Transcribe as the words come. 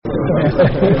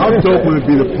How dope would it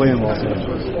be to play in Los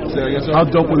Angeles? How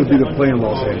dope would it be to play in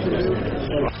Los Angeles?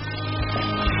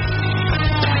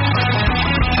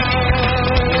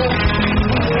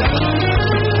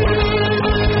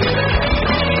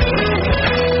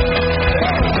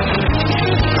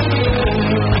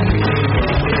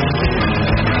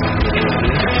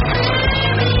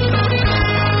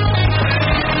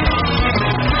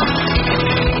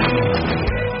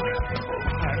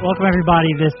 Welcome,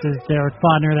 everybody. This is Derek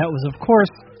Bodner. That was, of course,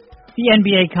 the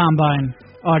NBA Combine,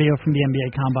 audio from the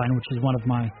NBA Combine, which is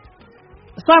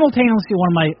simultaneously one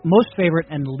of my most favorite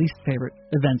and least favorite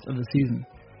events of the season.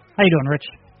 How you doing, Rich?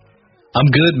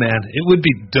 I'm good, man. It would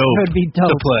be dope,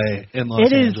 to play in Los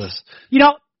Angeles. You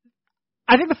know,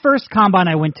 I think the first Combine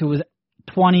I went to was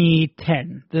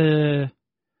 2010. The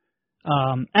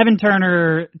Evan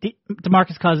Turner,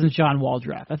 DeMarcus Cousins, John Wall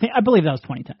draft. I believe that was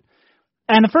 2010.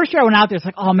 And the first year I went out there, it's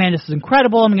like, oh man, this is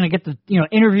incredible. I'm going to get to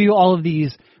interview all of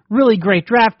these really great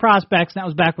draft prospects. And that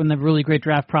was back when the really great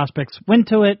draft prospects went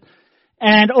to it.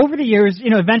 And over the years,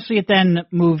 eventually it then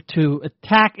moved to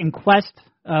Attack and Quest,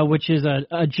 which is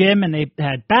a gym, and they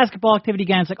had basketball activity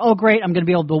again. It's like, oh great, I'm going to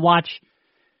be able to watch,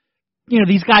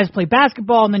 these guys play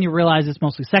basketball, and then you realize it's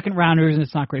mostly second rounders and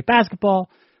it's not great basketball.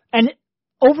 And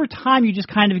over time, you just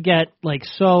kind of get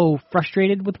so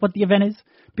frustrated with what the event is,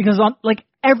 because on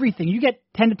everything, you get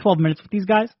 10 to 12 minutes with these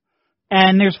guys,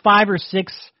 and there's 5 or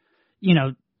 6,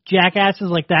 jackasses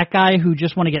like that guy who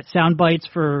just want to get sound bites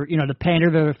for, to pander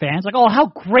to their fans. Like, oh, how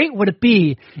great would it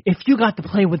be if you got to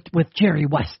play with Jerry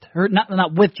West, or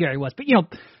not with Jerry West, but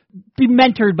be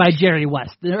mentored by Jerry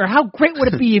West, or how great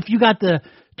would it be if you got to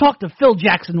talk to Phil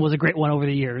Jackson was a great one over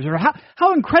the years, or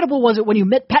how incredible was it when you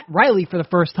met Pat Riley for the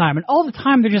first time, and all the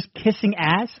time they're just kissing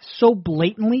ass so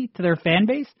blatantly to their fan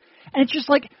base, and it's just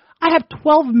like, I have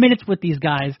 12 minutes with these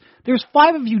guys. There's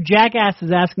 5 of you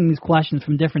jackasses asking these questions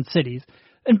from different cities.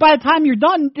 And by the time you're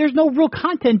done, there's no real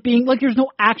content being, there's no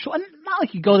actual, and not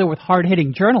like you go there with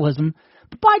hard-hitting journalism,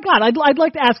 but by God, I'd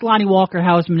like to ask Lonnie Walker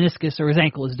how his meniscus or his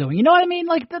ankle is doing. You know what I mean?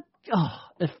 But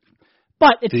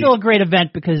it's still a great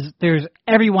event because there's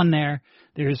everyone there.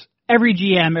 There's every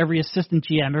GM, every assistant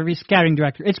GM, every scouting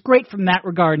director. It's great from that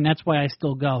regard, and that's why I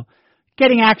still go.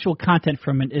 Getting actual content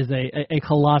from it is a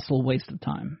colossal waste of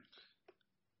time.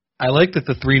 I like that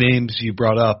the 3 names you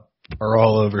brought up are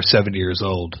all over 70 years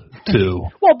old, too.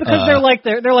 Well, because they're like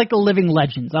the living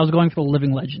legends. I was going for the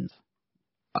living legends.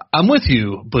 I'm with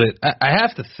you, but I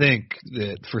have to think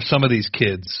that for some of these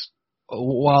kids,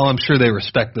 while I'm sure they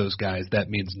respect those guys, that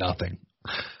means nothing.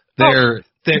 They're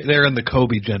in the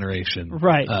Kobe generation,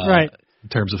 right? Right. In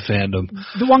terms of fandom.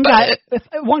 The one guy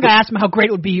asked him how great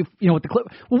it would be, with the clip.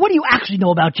 Well, what do you actually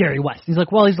know about Jerry West? He's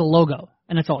like, well, he's a logo,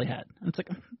 and that's all he had. And it's like,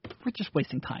 we're just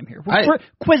wasting time here. We're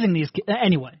quizzing these kids.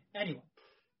 Anyway.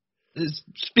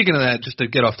 Speaking of that, just to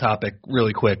get off topic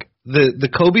really quick, the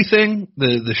Kobe thing,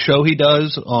 the show he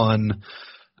does on,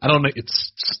 I don't know,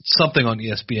 it's something on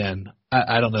ESPN.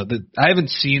 I don't know. I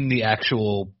haven't seen the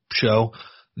actual show.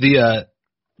 The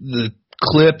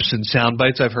clips and sound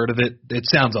bites I've heard of it, it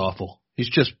sounds awful.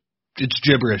 It's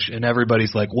gibberish, and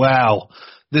everybody's like, wow,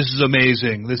 this is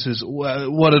amazing. This is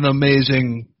what an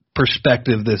amazing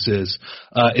perspective this is.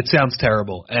 It sounds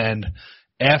terrible. And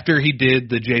after he did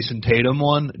the Jason Tatum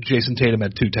one, Jason Tatum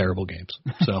had 2 terrible games.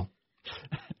 So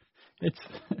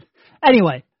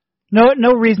anyway,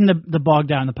 no reason to bog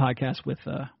down the podcast with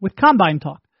Combine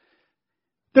talk.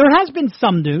 There has been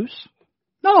some news.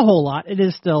 Not a whole lot. It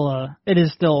is still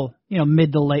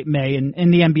mid to late May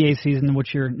in the NBA season, in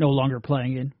which you're no longer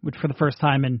playing in, which for the first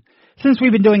time since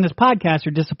we've been doing this podcast,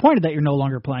 you're disappointed that you're no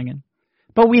longer playing in.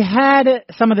 But we had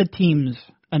some of the teams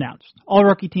announced, all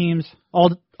rookie teams,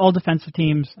 all defensive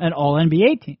teams, and all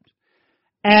NBA teams.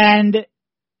 And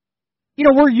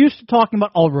we're used to talking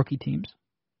about all rookie teams.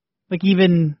 Like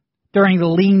even during the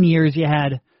lean years, you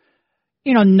had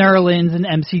Nerlens and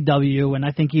MCW, and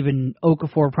I think even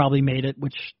Okafor probably made it,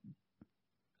 which,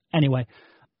 anyway,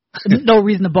 no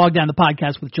reason to bog down the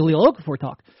podcast with Jahlil Okafor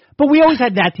talk. But we always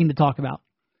had that team to talk about.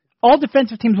 All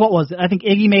defensive teams, what was it? I think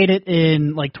Iggy made it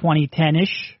in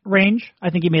 2010-ish range. I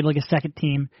think he made a second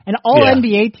team. And all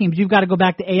NBA teams, you've got to go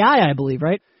back to AI, I believe,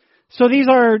 right? So these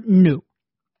are new.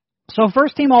 So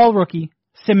first team all rookie.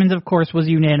 Simmons, of course, was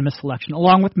a unanimous selection,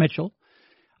 along with Mitchell.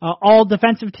 All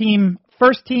defensive team,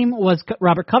 first team was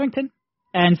Robert Covington,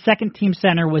 and second team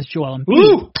center was Joel Embiid.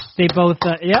 Ooh. They both,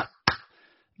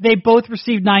 they both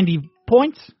received 90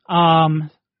 points,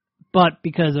 but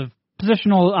because of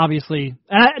positional, obviously,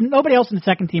 and nobody else in the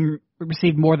second team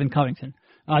received more than Covington.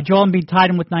 Joel Embiid tied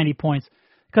him with 90 points.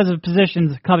 Because of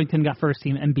positions, Covington got first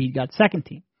team, Embiid got second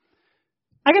team.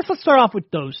 I guess let's start off with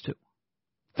those two.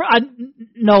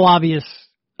 No obvious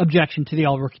objection to the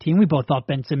all-rookie team. We both thought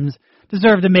Ben Simmons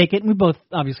deserved to make it, and we both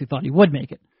obviously thought he would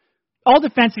make it. All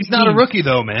defensive He's not a rookie,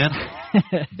 though, man.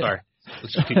 Sorry.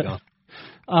 Let's just keep going.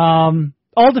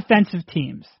 All defensive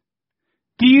teams.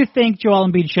 Do you think Joel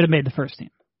Embiid should have made the first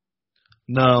team?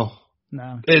 No.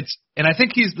 No. And I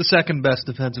think he's the second best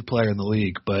defensive player in the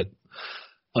league, but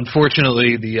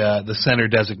unfortunately the center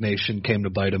designation came to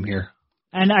bite him here.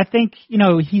 And I think,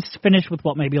 he's finished with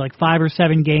maybe like 5 or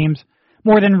 7 games,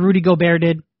 more than Rudy Gobert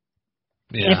did.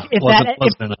 Yeah,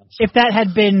 if that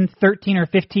had been 13 or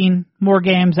 15 more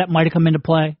games, that might have come into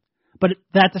play. But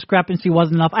that discrepancy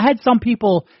wasn't enough. I had some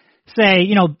people say,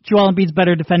 Joel Embiid's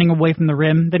better defending away from the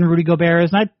rim than Rudy Gobert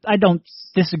is, and I don't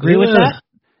disagree with that.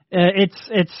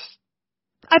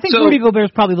 I think Rudy Gobert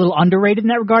is probably a little underrated in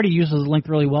that regard. He uses his length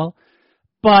really well,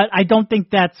 but I don't think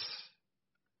that's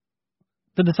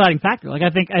the deciding factor. Like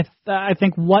I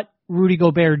think what Rudy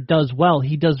Gobert does well,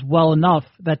 he does well enough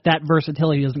that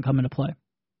versatility doesn't come into play.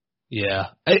 Yeah,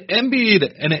 Embiid,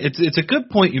 and it's a good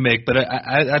point you make, but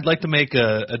I'd like to make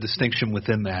a distinction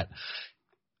within that.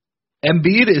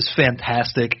 Embiid is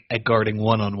fantastic at guarding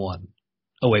one-on-one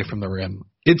away from the rim.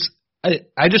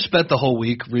 I just spent the whole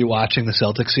week rewatching the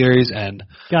Celtics series, and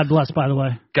God bless, by the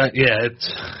way.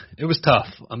 It was tough.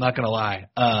 I'm not gonna lie.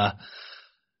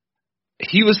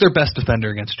 He was their best defender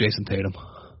against Jason Tatum.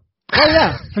 Oh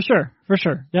yeah, for sure.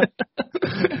 Yep.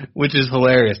 Which is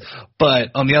hilarious. But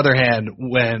on the other hand,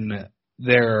 when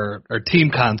there are team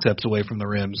concepts away from the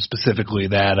rim, specifically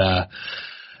that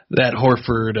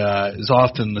Horford is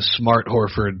often the smart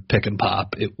Horford pick and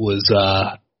pop. It was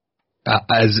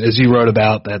as you wrote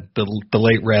about that the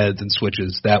late reds and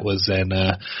switches, that was an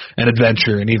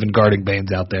adventure, and even guarding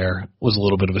Baines out there was a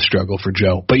little bit of a struggle for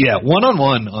Joe. But yeah,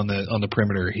 one-on-one on the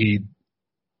perimeter,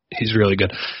 he's really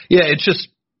good. Yeah, it's just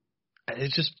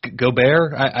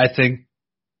Gobert. I think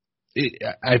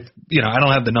I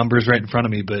don't have the numbers right in front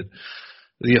of me, but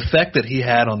the effect that he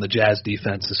had on the Jazz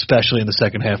defense, especially in the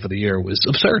second half of the year, was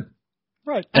absurd.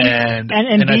 Right, and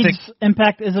I think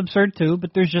impact is absurd too.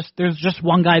 But there's just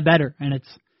one guy better, and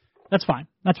that's fine.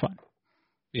 That's fine.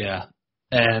 Yeah,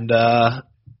 and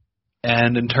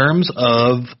in terms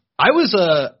of,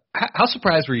 how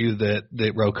surprised were you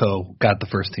that Rocco got the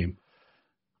first team?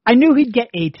 I knew he'd get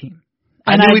a team.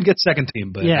 I knew he'd get second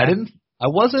team, but yeah.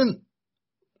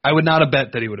 I would not have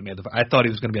bet that he would have made I thought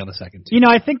he was going to be on the second team.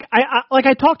 I think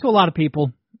I talked to a lot of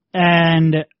people,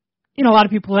 and a lot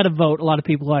of people had a vote, a lot of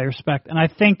people I respect, and I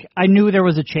think I knew there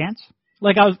was a chance.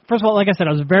 First of all, like I said,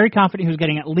 I was very confident he was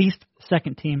getting at least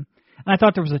second team, and I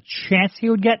thought there was a chance he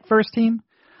would get first team.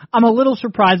 I'm a little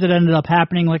surprised it ended up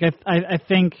happening. I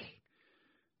think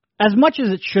as much as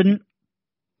it shouldn't,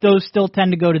 those still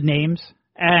tend to go to names.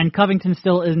 And Covington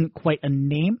still isn't quite a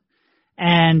name.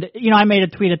 And, I made a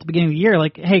tweet at the beginning of the year,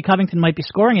 hey, Covington might be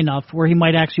scoring enough where he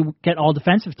might actually get all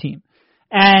defensive team.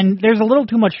 And there's a little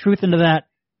too much truth into that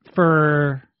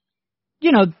for,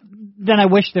 than I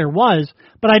wish there was.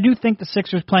 But I do think the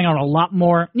Sixers playing on a lot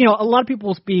more. A lot of people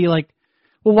will be like,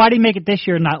 well, why did he make it this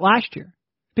year and not last year?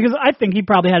 Because I think he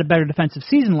probably had a better defensive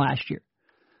season last year.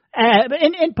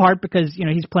 In part because,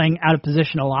 he's playing out of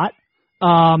position a lot.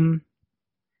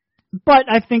 But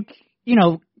I think,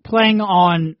 playing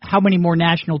on how many more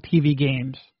national TV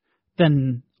games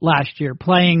than last year,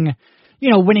 playing,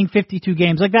 winning 52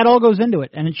 games, that all goes into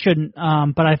it, and it shouldn't.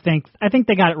 But I think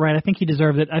they got it right. I think he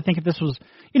deserved it. I think if this was,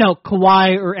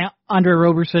 Kawhi or Andre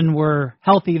Roberson were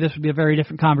healthy, this would be a very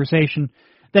different conversation.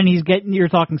 Then you're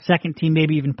talking second team,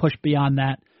 maybe even push beyond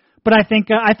that. But I think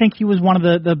he was one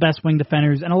of the best wing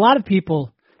defenders, and a lot of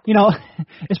people,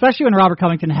 especially when Robert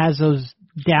Covington has those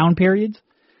down periods.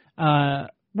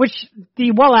 Which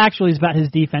actually is about his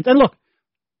defense. And look,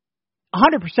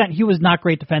 100% he was not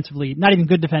great defensively, not even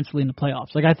good defensively in the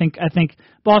playoffs. I think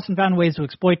Boston found ways to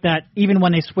exploit that. Even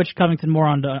when they switched Covington more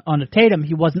onto Tatum,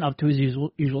 he wasn't up to his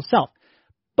usual self.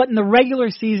 But in the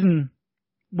regular season,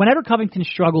 whenever Covington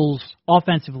struggles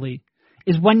offensively,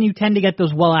 is when you tend to get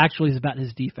those actuallys about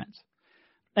his defense.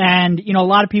 And a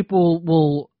lot of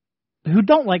people who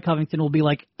don't like Covington will be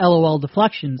like LOL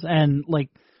deflections and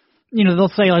they'll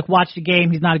say, watch the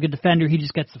game, he's not a good defender, he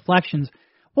just gets deflections.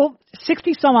 Well,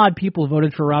 60-some-odd people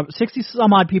voted for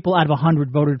 60-some-odd people out of 100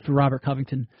 voted for Robert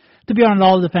Covington to be on an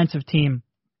all-defensive team.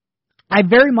 I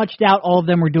very much doubt all of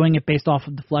them were doing it based off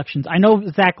of deflections. I know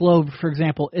Zach Lowe, for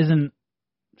example, isn't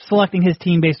selecting his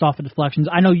team based off of deflections.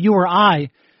 I know you or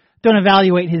I don't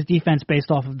evaluate his defense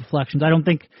based off of deflections. I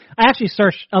actually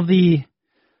searched of the,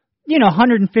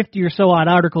 150 or so odd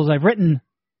articles I've written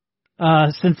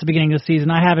since the beginning of the season.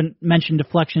 I haven't mentioned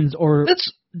deflections or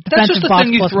That's just defensive a box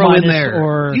thing you plus throw in minus, there.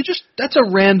 or That's a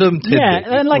random tidbit.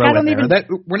 Yeah, and like you throw I don't in even. there.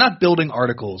 We're not building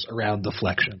articles around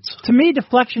deflections. To me,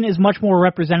 deflection is much more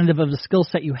representative of the skill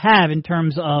set you have in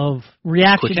terms of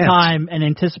reaction time and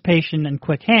anticipation and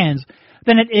quick hands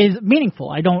than it is meaningful.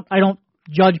 I don't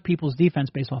judge people's defense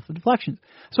based off of deflections.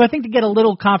 So I think to get a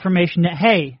little confirmation that,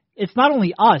 hey, it's not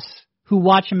only us who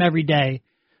watch him every day,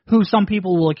 who some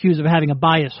people will accuse of having a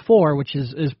bias for, which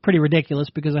is pretty ridiculous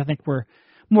because I think we're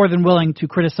more than willing to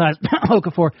criticize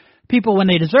Okafor people when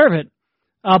they deserve it,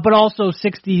 but also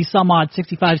 60 some odd,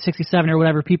 65, 67 or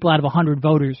whatever people out of 100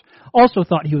 voters also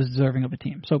thought he was deserving of a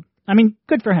team. So, I mean,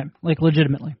 good for him, like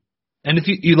legitimately. And if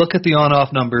you look at the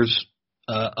on-off numbers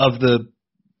of the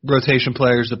rotation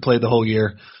players that played the whole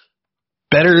year,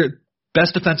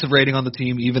 best defensive rating on the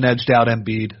team, even edged out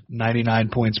Embiid, 99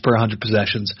 points per 100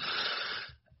 possessions.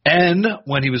 And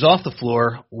when he was off the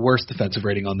floor, worst defensive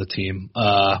rating on the team,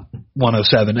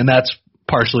 107. And that's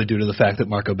partially due to the fact that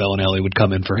Marco Bellinelli would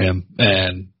come in for him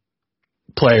and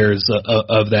players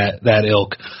of that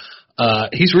ilk.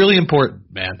 He's really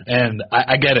important, man. And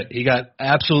I get it. He got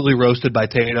absolutely roasted by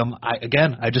Tatum.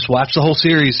 I just watched the whole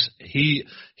series. He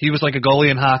was like a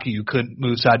goalie in hockey. You couldn't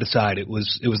move side to side. It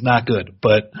was not good.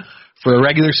 But for a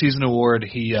regular season award,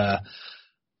 he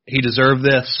deserved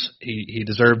this. He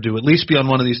deserved to at least be on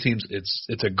one of these teams.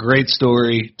 It's a great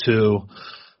story too.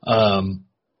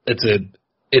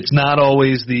 It's not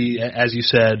always as you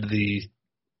said, the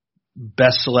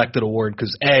best selected award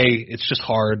because it's just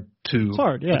hard to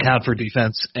account for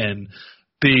defense, and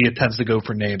B, it tends to go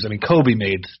for names. I mean, Kobe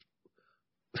made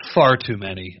far too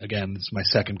many. Again, this is my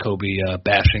second Kobe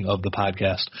bashing of the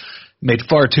podcast. Made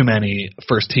far too many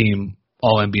first team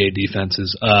All NBA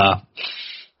defenses.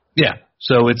 Yeah.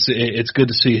 So it's good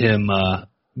to see him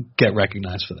get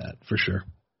recognized for that, for sure.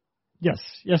 Yes,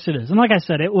 it is. And like I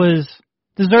said, it was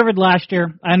deserved last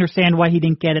year. I understand why he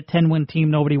didn't get it. 10-win team,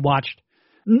 nobody watched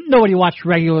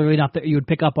regularly enough that you would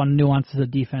pick up on nuances of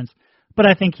defense. But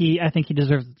I think he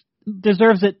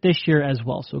deserves it this year as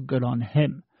well. So good on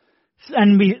him.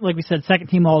 And like we said, second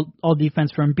team all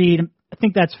defense for Embiid. I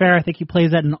think that's fair. I think he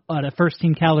plays at a first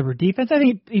team caliber defense. I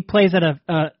think he plays at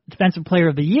a defensive player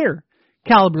of the year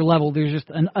caliber level. There's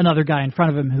just another guy in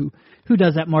front of him who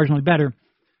does that marginally better.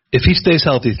 If he stays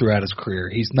healthy throughout his career,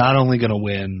 he's not only going to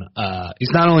win. He's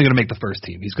not only going to make the first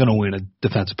team. He's going to win a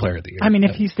defensive player of the year. I mean,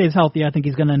 if he stays healthy, I think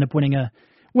he's going to end up winning an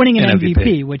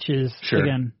MVP, which is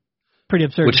again pretty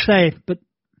absurd to say, but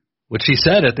which he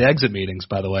said at the exit meetings.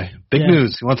 By the way, big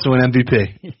news. He wants to win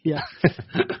MVP. Yeah.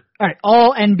 All right,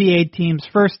 all NBA teams.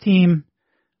 First team: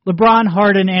 LeBron,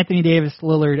 Harden, Anthony Davis,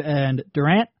 Lillard, and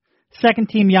Durant. Second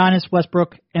team: Giannis,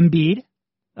 Westbrook, Embiid,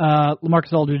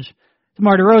 LaMarcus Aldridge,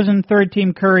 DeMar DeRozan. Third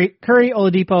team: Curry,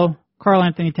 Oladipo, Karl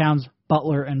Anthony Towns,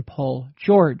 Butler, and Paul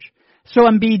George. So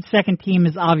Embiid's second team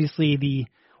is obviously the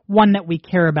one that we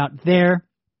care about there.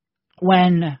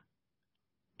 When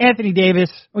Anthony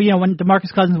Davis, when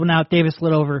DeMarcus Cousins went out, Davis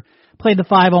slid over, played the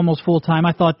five almost full time.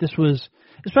 I thought this was,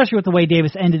 especially with the way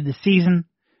Davis ended the season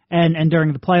and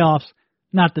during the playoffs,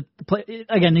 not the play,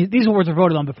 again, these awards are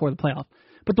voted on before the playoffs,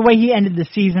 but the way he ended the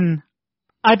season,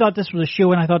 I thought this was a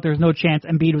shoo, and I thought there was no chance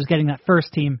Embiid was getting that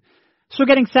first team. So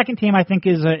getting second team, I think,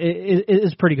 is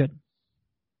pretty good.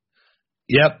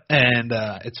 Yep, and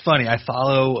it's funny. I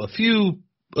follow a few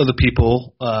of the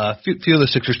people, few of the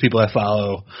Sixers people I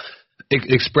follow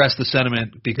express the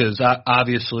sentiment because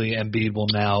obviously Embiid will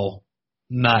now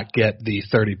not get the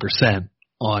 30%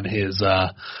 on his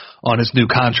new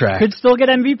contract. Could still get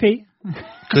MVP.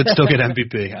 Could still get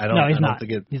MVP. I don't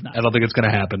think it's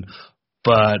going to happen.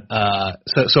 But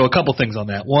so a couple things on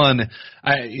that. One,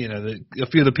 a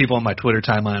few of the people on my Twitter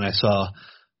timeline I saw,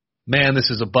 man, this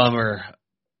is a bummer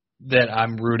that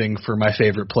I'm rooting for my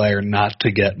favorite player not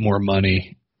to get more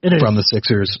money from the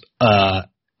Sixers.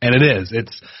 And it is.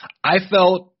 I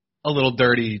felt a little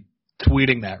dirty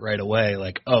tweeting that right away,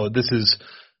 like, oh,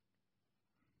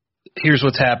 here's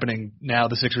what's happening now.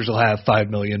 The Sixers will have $5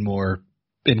 million more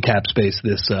in cap space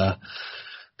this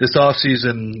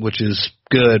offseason, which is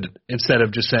good, instead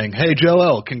of just saying, hey,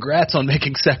 Joel, congrats on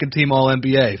making second team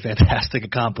All-NBA. Fantastic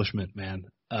accomplishment, man.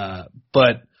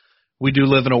 But we do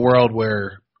live in a world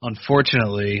where,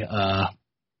 unfortunately,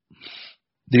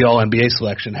 the All-NBA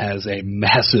selection has a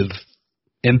massive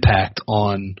impact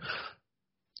on,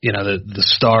 the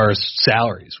stars'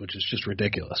 salaries, which is just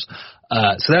ridiculous.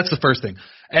 So that's the first thing.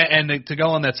 And to go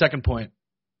on that second point,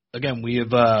 again, we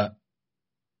have, I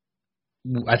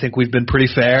think we've been pretty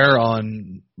fair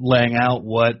on laying out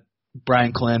what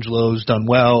Brian Colangelo's done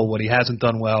well, what he hasn't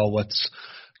done well, what's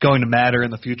going to matter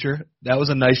in the future. That was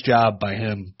a nice job by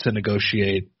him to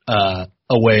negotiate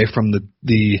away from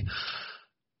the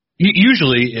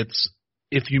usually it's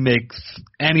if you make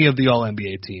any of the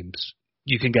All-NBA teams,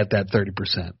 you can get that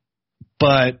 30%.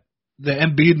 But the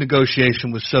Embiid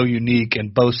negotiation was so unique,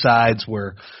 and both sides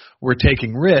were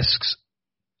taking risks.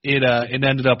 It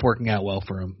ended up working out well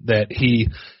for him. That he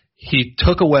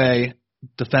took away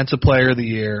Defensive Player of the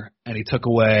Year, and he took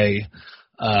away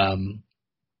the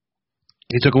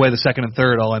second and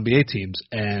third All-NBA teams,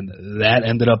 and that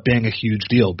ended up being a huge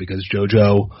deal because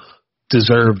JoJo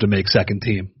deserved to make second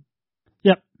team.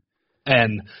 Yep.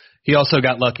 And he also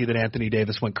got lucky that Anthony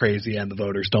Davis went crazy, and the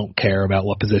voters don't care about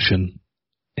what position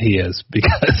he is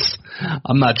because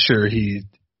I'm not sure he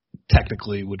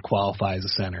technically would qualify as a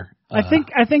center. I think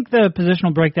the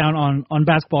positional breakdown on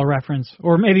Basketball Reference,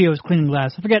 or maybe it was Cleaning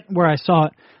Glass, I forget where I saw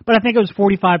it, but I think it was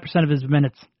 45% of his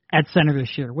minutes at center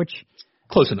this year, which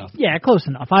close enough. Yeah, close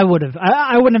enough. I wouldn't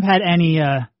have had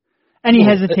any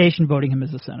hesitation voting him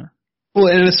as a center. Well,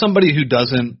 and as somebody who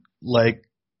doesn't like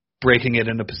breaking it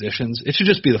into positions, it should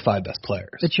just be the 5 best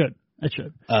players. It should.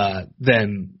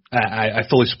 Then I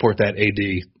fully support that.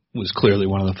 AD was clearly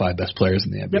one of the 5 best players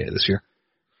in the NBA this year.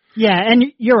 Yeah, and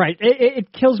you're right.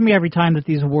 It kills me every time that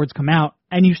these awards come out,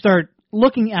 and you start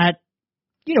looking at,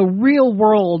 real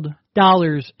world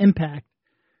dollars impact,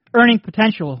 earning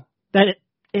potential that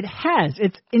it has.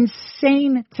 It's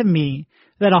insane to me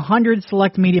that 100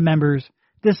 select media members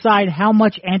decide how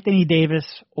much Anthony Davis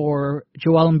or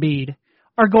Joel Embiid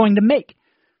are going to make.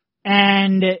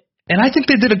 And I think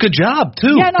they did a good job,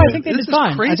 too. Yeah, no, I think they did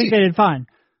fine. Crazy. I think they did fine.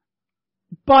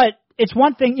 But it's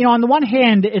one thing, on the one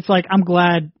hand, it's like I'm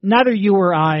glad neither you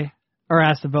or I are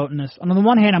asked to vote in this. And on the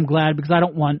one hand, I'm glad because I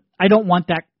don't want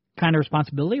that kind of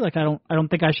responsibility. Like I don't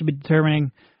think I should be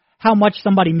determining how much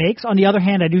somebody makes. On the other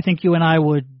hand, I do think you and I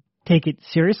would take it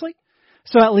seriously.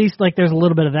 So at least like there's a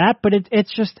little bit of that, but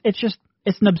it's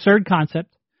an absurd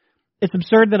concept. It's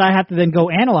absurd that I have to then go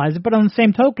analyze it, but on the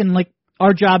same token, like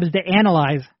our job is to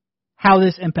analyze how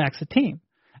this impacts the team.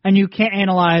 And you can't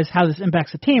analyze how this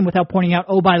impacts the team without pointing out,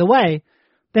 oh, by the way,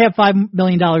 they have $5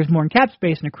 million more in cap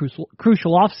space in a crucial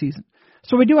offseason.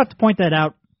 So we do have to point that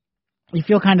out. You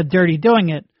feel kind of dirty doing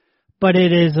it, but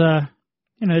it is, I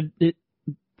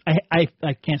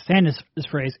can't stand this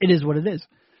phrase. It is what it is.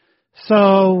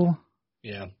 So,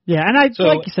 yeah, and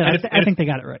like you said, I think they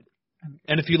got it right.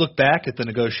 And if you look back at the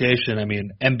negotiation, I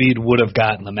mean, Embiid would have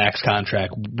gotten the max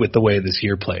contract with the way this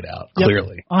year played out,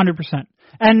 clearly. 100%.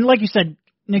 And like you said,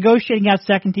 negotiating out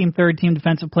second team, third team,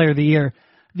 defensive player of the year,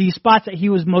 the spots that he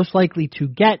was most likely to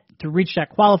get to reach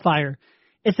that qualifier,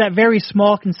 it's that very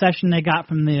small concession they got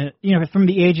from the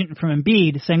agent and from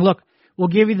Embiid saying, look, we'll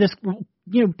give you this,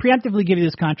 preemptively give you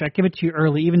this contract, give it to you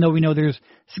early, even though we know there's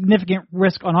significant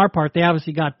risk on our part. They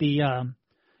obviously got the,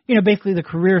 basically the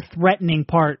career threatening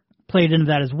part played into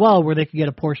that as well, where they could get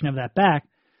a portion of that back.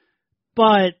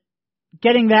 But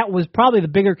getting that was probably the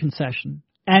bigger concession.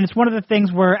 And it's one of the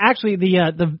things where actually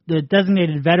the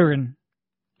designated veteran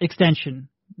extension,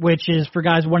 which is for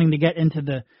guys wanting to get into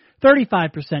the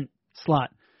 35% slot,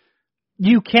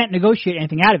 you can't negotiate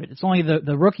anything out of it. It's only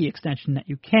the rookie extension that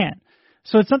you can.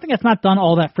 So it's something that's not done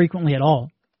all that frequently at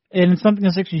all. And it's something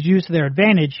the Sixers use to their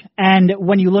advantage. And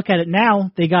when you look at it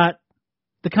now, they got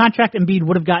the contract Embiid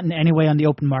would have gotten anyway on the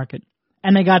open market.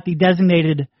 And they got the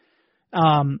designated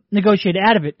negotiated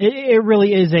out of it. It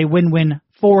really is a win-win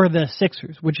for the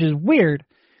Sixers, which is weird.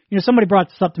 Somebody brought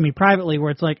this up to me privately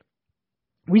where it's like,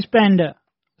 we spend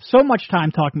so much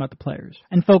time talking about the players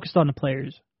and focused on the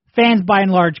players. Fans, by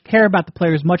and large, care about the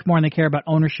players much more than they care about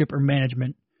ownership or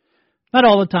management. Not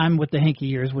all the time with the Hinkie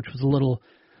years, which was a little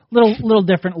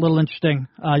different, a little interesting.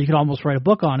 You could almost write a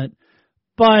book on it.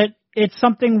 But it's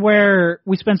something where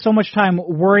we spend so much time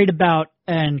worried about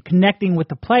and connecting with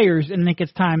the players, and then it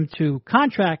gets time to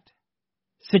contract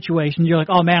situations. You're like,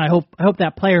 oh man, I hope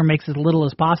that player makes as little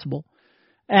as possible.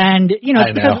 And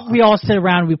it's because we all sit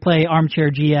around and we play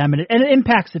armchair GM, and it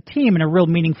impacts the team in a real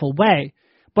meaningful way.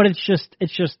 But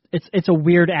it's a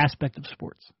weird aspect of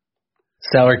sports.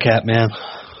 Salary cap, man.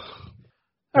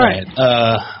 All right.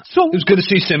 So it was good to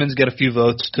see Simmons get a few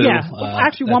votes too. Yeah. Well,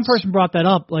 actually, one person brought that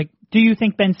up. Like, do you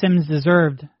think Ben Simmons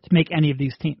deserved to make any of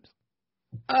these teams?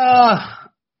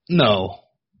 No.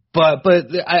 But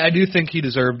I do think he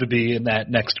deserved to be in that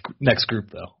next group,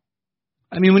 though.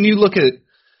 I mean, when you look at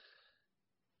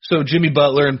Jimmy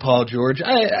Butler and Paul George,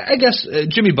 I guess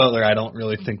Jimmy Butler, I don't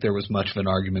really think there was much of an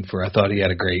argument for. I thought he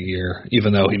had a great year,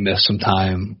 even though he missed some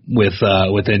time with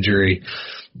injury.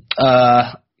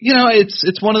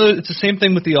 It's one of it's the same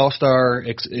thing with the All-Star,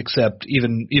 except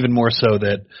even more so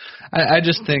that I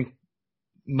just think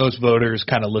most voters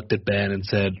kind of looked at Ben and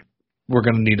said, we're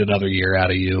going to need another year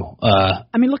out of you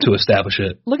to establish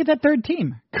it. Look at that third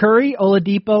team. Curry,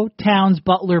 Oladipo, Towns,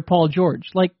 Butler, Paul George.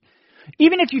 Like,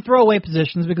 even if you throw away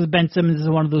positions, because Ben Simmons is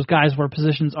one of those guys where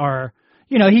positions are,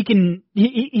 he can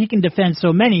defend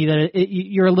so many that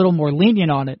you're a little more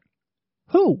lenient on it.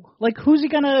 Who's he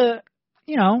going to,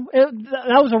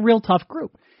 that was a real tough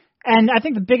group. And I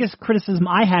think the biggest criticism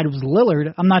I had was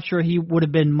Lillard. I'm not sure he would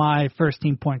have been my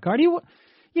first-team point guard.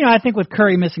 I think with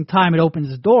Curry missing time, it opens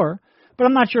his door. But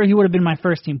I'm not sure he would have been my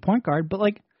first-team point guard. But,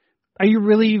 are you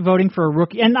really voting for a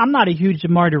rookie? And I'm not a huge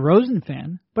DeMar DeRozan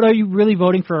fan, but are you really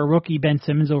voting for a rookie Ben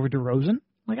Simmons over DeRozan?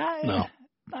 No.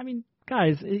 I mean,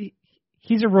 guys,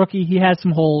 he's a rookie. He has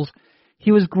some holes.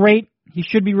 He was great. He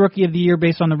should be Rookie of the Year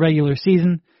based on the regular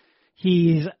season.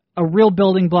 He's a real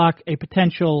building block, a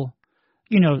potential,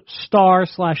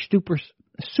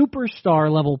 star/superstar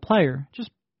level player.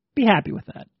 Just be happy with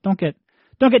that. Don't get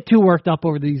too worked up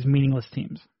over these meaningless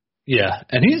teams. Yeah,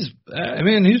 and he's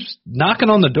knocking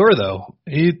on the door though.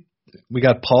 We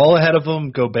got Paul ahead of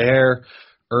him, Gobert,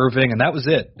 Irving, and that was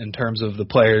it in terms of the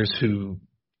players who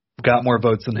got more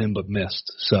votes than him but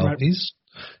missed. So right. He's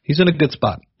in a good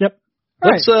spot. Yep.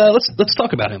 Let's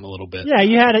talk about him a little bit. Yeah,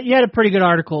 you had a pretty good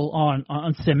article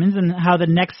on Simmons and how the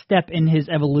next step in his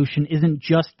evolution isn't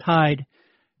just tied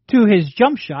to his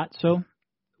jump shot. So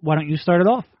why don't you start it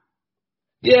off?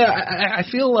 Yeah, I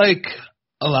feel like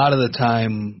a lot of the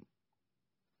time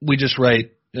we just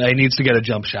write he needs to get a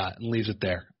jump shot and leaves it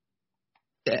there.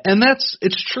 And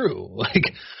it's true.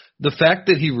 The fact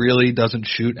that he really doesn't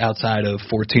shoot outside of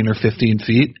 14 or 15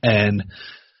 feet, and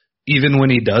even when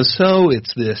he does so,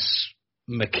 it's this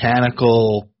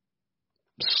mechanical,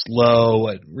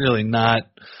 slow, really not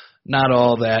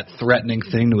all that threatening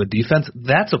thing to a defense.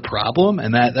 That's a problem,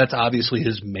 and that's obviously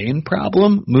his main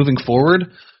problem moving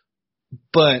forward.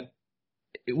 But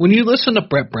when you listen to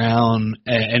Brett Brown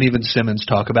and even Simmons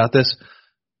talk about this,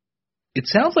 it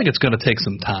sounds like it's going to take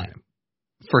some time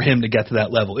for him to get to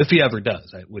that level, if he ever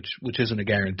does, which isn't a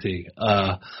guarantee.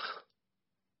 And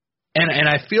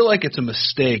I feel like it's a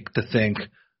mistake to think,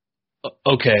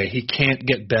 okay, he can't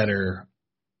get better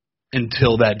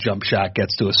until that jump shot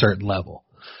gets to a certain level.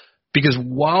 Because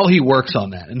while he works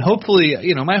on that, and hopefully,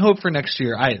 my hope for next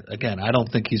year, I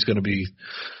don't think he's going to be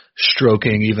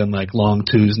stroking even long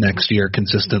twos next year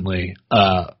consistently.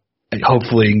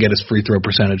 Hopefully he can get his free throw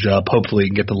percentage up. Hopefully he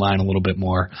can get the line a little bit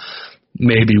more.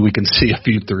 Maybe we can see a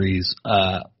few threes.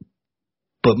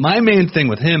 But my main thing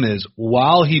with him is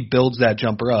while he builds that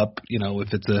jumper up,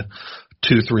 if it's a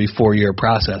 2, 3, 4 year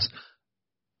process,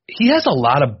 he has a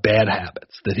lot of bad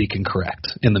habits that he can correct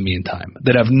in the meantime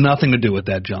that have nothing to do with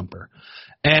that jumper.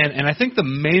 And I think the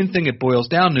main thing it boils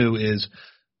down to is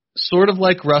sort of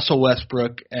like Russell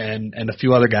Westbrook and a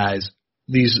few other guys,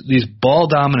 these ball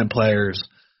dominant players,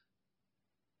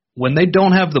 when they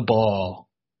don't have the ball,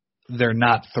 they're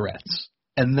not threats.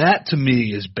 And that, to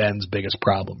me, is Ben's biggest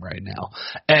problem right now.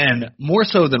 And more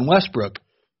so than Westbrook,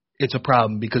 it's a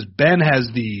problem because Ben has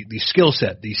the skill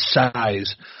set, the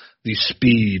size, the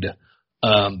speed,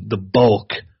 the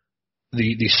bulk,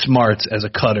 the smarts as a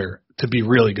cutter to be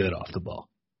really good off the ball.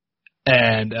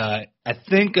 And I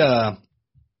think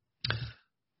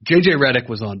J.J. Redick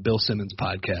was on Bill Simmons'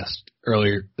 podcast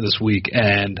earlier this week,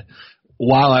 and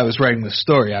while I was writing this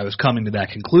story, I was coming to that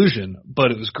conclusion,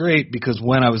 but it was great because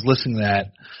when I was listening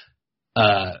to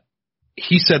that,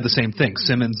 he said the same thing.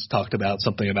 Simmons talked about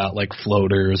something about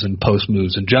floaters and post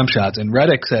moves and jump shots, and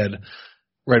Redick said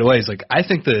right away, he's like, I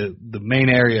think the main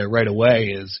area right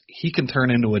away is he can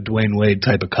turn into a Dwayne Wade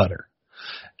type of cutter.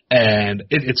 And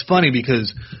it's funny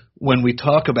because when we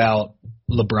talk about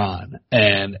LeBron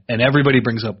and everybody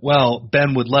brings up, well,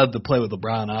 Ben would love to play with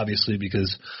LeBron, obviously,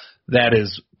 because that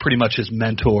is pretty much his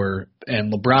mentor,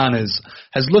 and LeBron has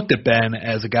looked at Ben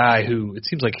as a guy who it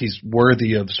seems like he's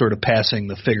worthy of sort of passing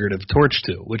the figurative torch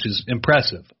to, which is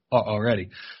impressive already.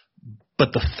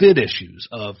 But the fit issues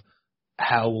of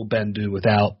how will Ben do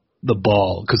without the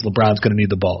ball, because LeBron's going to need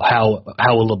the ball, how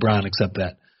will LeBron accept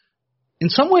that? In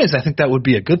some ways, I think that would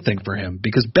be a good thing for him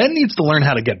because Ben needs to learn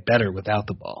how to get better without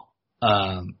the ball.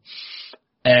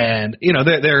 And,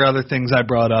 there are other things I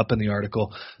brought up in the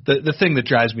article. The thing that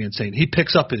drives me insane, he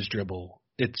picks up his dribble.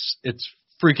 It's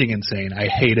freaking insane. I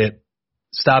hate it.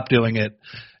 Stop doing it.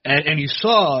 And you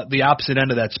saw the opposite end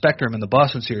of that spectrum in the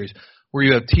Boston series where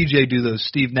you have TJ do those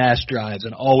Steve Nash drives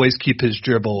and always keep his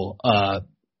dribble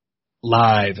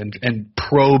live and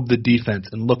probe the defense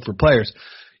and look for players.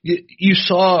 You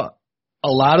saw a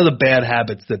lot of the bad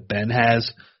habits that Ben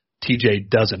has, TJ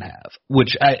doesn't have,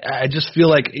 which I just feel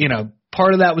like,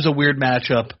 part of that was a weird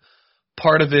matchup.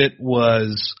 Part of it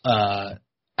was, I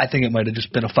think it might have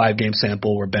just been a 5-game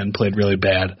sample where Ben played really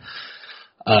bad.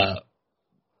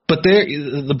 But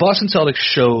the Boston Celtics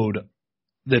showed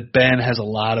that Ben has a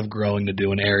lot of growing to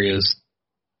do in areas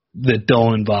that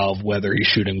don't involve whether he's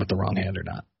shooting with the wrong hand or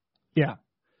not. Yeah.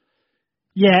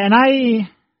 Yeah, and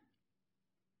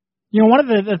one of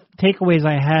the takeaways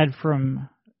I had from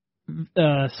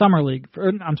Summer League,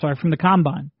 from the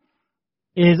Combine,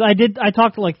 is I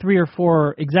talked to like 3 or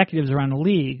 4 executives around the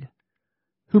league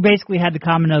who basically had the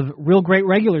comment of real great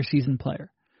regular season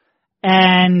player.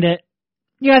 And,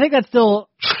 I think that still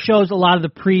shows a lot of the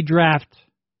pre-draft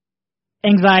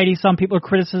anxiety some people, or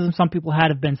criticism some people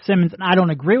had of Ben Simmons, and I don't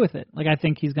agree with it. Like, I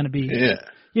think he's going to be... Yeah.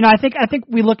 I think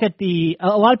we look at a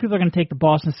lot of people are going to take the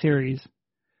Boston series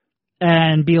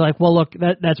and be like, well, look,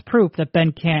 that's proof that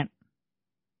Ben can't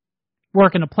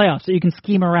work in the playoffs, so you can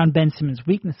scheme around Ben Simmons'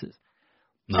 weaknesses.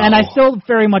 No. And I still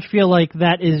very much feel like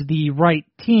that is the right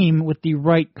team with the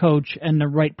right coach and the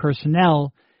right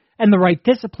personnel and the right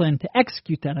discipline to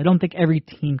execute that. I don't think every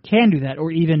team can do that, or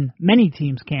even many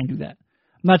teams can do that.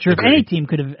 I'm not sure if any team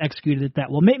could have executed it that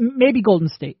well. Maybe Golden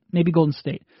State.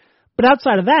 But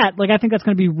outside of that, like, I think that's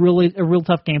going to be a real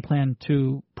tough game plan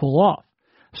to pull off.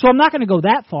 So I'm not going to go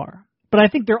that far. But I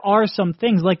think there are some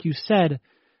things, like you said,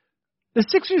 the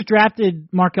Sixers drafted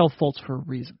Markelle Fultz for a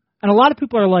reason. And a lot of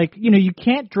people are like, you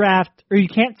can't draft or you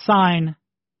can't sign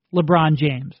LeBron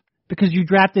James because you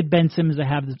drafted Ben Simmons to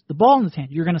have the ball in his hand.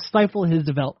 You're going to stifle his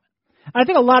development. I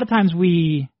think a lot of times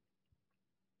we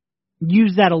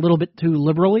use that a little bit too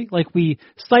liberally. Like, we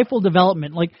stifle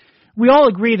development. Like, we all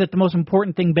agree that the most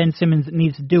important thing Ben Simmons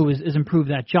needs to do is improve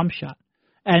that jump shot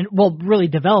and, well, really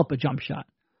develop a jump shot.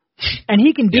 And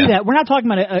he can do that. We're not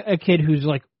talking about a kid who's,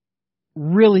 like,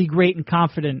 really great and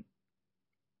confident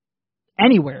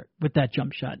anywhere with that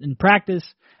jump shot. In practice,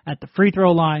 at the free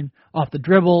throw line, off the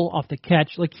dribble, off the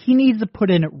catch. Like, he needs to put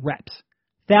in reps.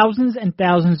 Thousands and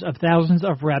thousands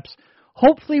of reps,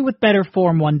 hopefully with better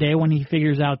form one day when he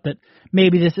figures out that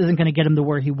maybe this isn't going to get him to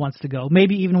where he wants to go.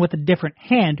 Maybe even with a different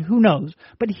hand, who knows?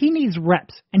 But he needs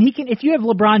reps. And he can. If you have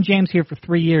LeBron James here for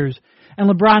 3 years and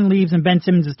LeBron leaves and Ben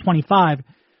Simmons is 25,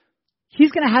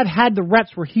 he's going to have had the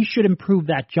reps where he should improve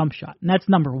that jump shot. And that's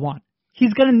number one.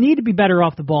 He's going to need to be better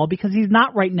off the ball because he's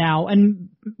not right now, and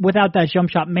without that jump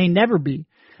shot may never be,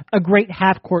 a great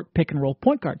half-court pick-and-roll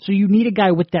point guard. So you need a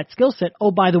guy with that skill set.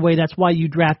 Oh, by the way, that's why you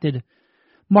drafted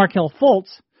Markelle Fultz.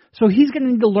 So he's going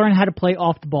to need to learn how to play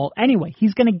off the ball anyway.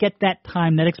 He's going to get that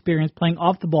time, that experience playing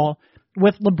off the ball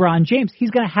with LeBron James.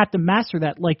 He's going to have to master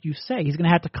that, like you say. He's going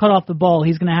to have to cut off the ball.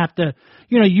 He's going to have to,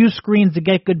 use screens to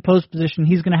get good post position.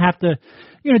 He's going to have to,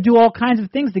 do all kinds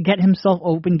of things to get himself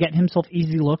open, get himself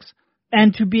easy looks,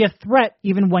 and to be a threat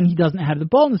even when he doesn't have the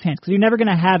ball in his hands. Because you're never going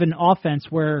to have an offense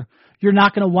where you're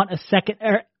not going to want a second,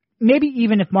 or maybe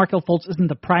even if Markelle Fultz isn't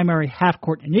the primary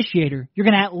half-court initiator, you're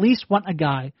going to at least want a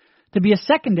guy to be a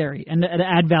secondary and to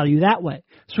add value that way.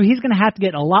 So he's going to have to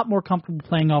get a lot more comfortable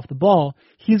playing off the ball.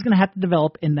 He's going to have to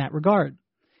develop in that regard.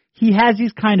 He has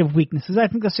these kind of weaknesses. I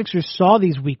think the Sixers saw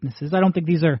these weaknesses. I don't think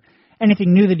these are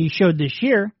anything new that he showed this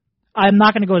year. I'm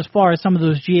not going to go as far as some of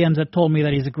those GMs that told me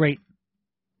that he's a great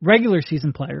regular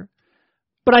season player.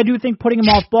 But I do think putting him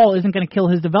off ball isn't going to kill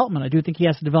his development. I do think he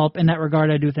has to develop in that regard.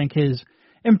 I do think his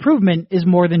improvement is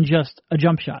more than just a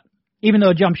jump shot, even though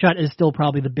a jump shot is still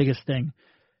probably the biggest thing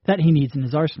that he needs in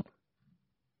his arsenal.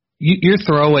 Your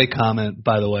throwaway comment,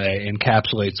 by the way,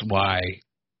 encapsulates why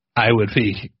I would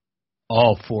be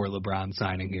all for LeBron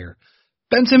signing here.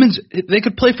 Ben Simmons, they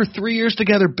could play for 3 years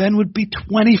together. Ben would be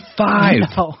 25.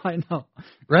 I know.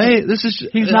 Right? This is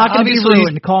he's not going to be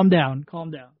ruined. Calm down.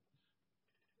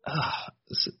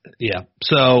 Yeah.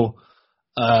 So,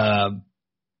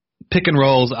 pick and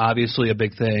roll is obviously a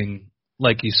big thing.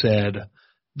 Like you said,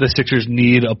 the Sixers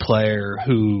need a player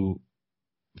who,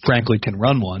 frankly, can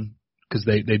run one because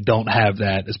they don't have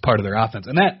that as part of their offense.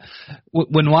 And that,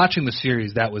 when watching the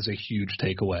series, that was a huge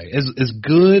takeaway. As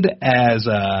good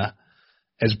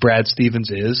as Brad Stevens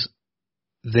is,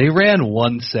 they ran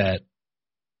one set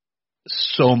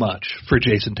so much for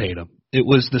Jason Tatum. It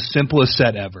was the simplest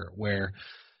set ever, where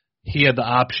he had the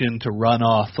option to run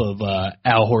off of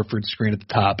Al Horford's screen at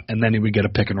the top, and then he would get a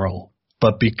pick and roll.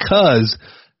 But because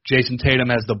Jason Tatum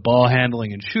has the ball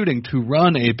handling and shooting to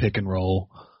run a pick and roll,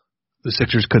 the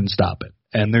Sixers couldn't stop it.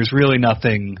 And there's really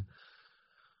nothing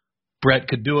Brett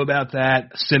could do about that.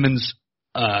 Simmons,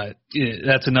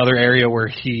 that's another area where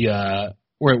he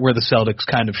where the Celtics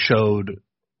kind of showed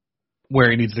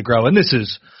where he needs to grow. And this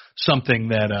is something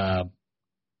that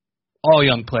all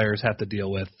young players have to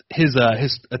deal with. His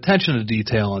attention to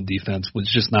detail on defense was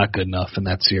just not good enough in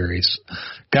that series.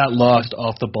 Got lost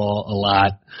off the ball a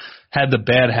lot. Had the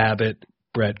bad habit,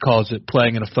 Brett calls it,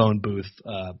 playing in a phone booth.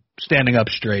 standing up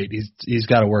straight. He's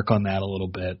got to work on that a little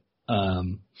bit.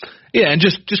 And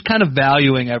just kind of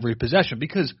valuing every possession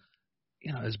because,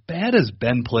 as bad as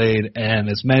Ben played and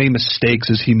as many mistakes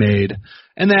as he made,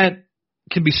 and that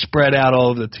can be spread out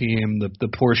all over the team, the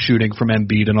poor shooting from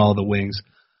Embiid and all the wings.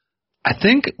 I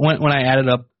think when I added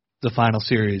up the final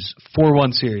series,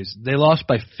 4-1 series, they lost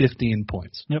by 15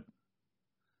 points. Yep.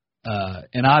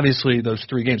 And obviously those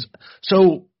 3 games.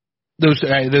 So those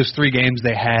 3 games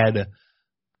they had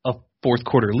a fourth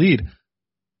quarter lead.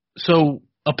 So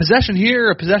a possession here,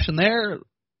 a possession there,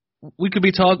 we could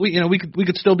be we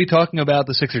could still be talking about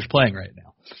the Sixers playing right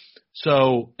now.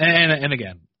 So and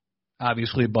again,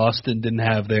 obviously Boston didn't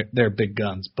have their big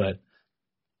guns, but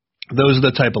those are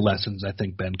the type of lessons I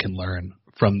think Ben can learn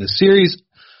from this series.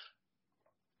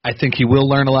 I think he will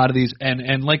learn a lot of these,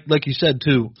 and like you said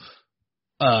too,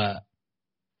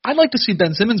 I'd like to see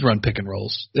Ben Simmons run pick and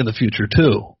rolls in the future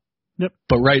too. Yep.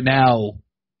 But right now,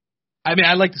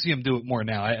 I'd like to see him do it more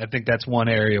now. I think that's one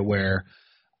area where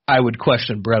I would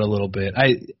question Brett a little bit.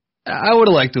 I would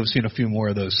have liked to have seen a few more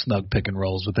of those snug pick and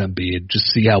rolls with Embiid, just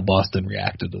see how Boston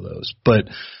reacted to those. But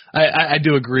I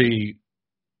do agree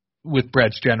with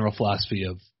Brett's general philosophy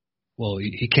of, well,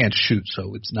 he can't shoot,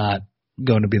 so it's not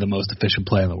going to be the most efficient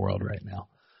play in the world right now.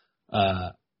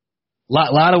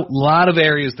 Lot of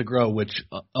areas to grow, which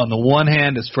on the one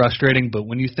hand is frustrating, but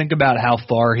when you think about how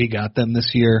far he got them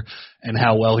this year and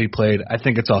how well he played, I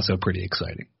think it's also pretty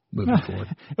exciting moving forward.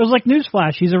 It was like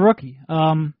newsflash, he's a rookie.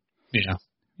 Yeah.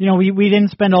 We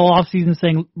didn't spend all offseason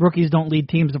saying rookies don't lead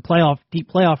teams to deep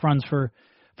playoff runs for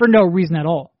no reason at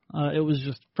all. It was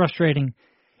just frustrating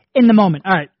in the moment.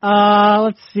 All right,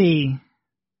 let's see.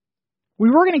 We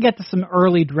were going to get to some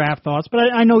early draft thoughts, but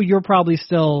I know you're probably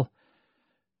still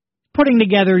putting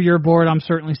together your board. I'm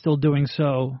certainly still doing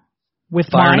so with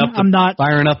mine. I'm not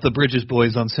firing up the Bridges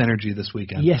boys on Synergy this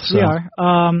weekend. Yes, we are.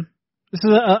 This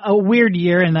is a weird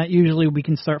year in that usually we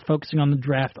can start focusing on the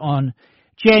draft on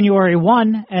January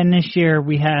 1, and this year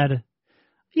we had,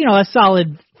 a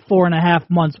solid 4.5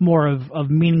 months more of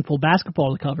meaningful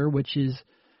basketball to cover, which is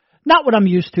not what I'm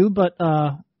used to, but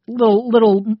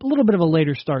little bit of a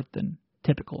later start than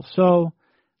typical. So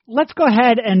let's go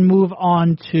ahead and move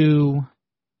on to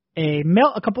a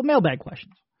couple mailbag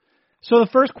questions. So the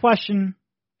first question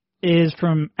is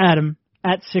from Adam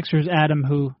at Sixers Adam,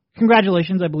 who,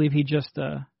 congratulations, I believe he just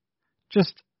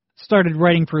started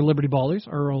writing for Liberty Ballers,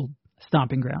 our old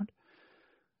stomping ground.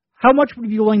 How much would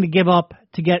you be willing to give up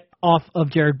to get off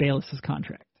of Jared Bayless's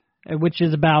contract, which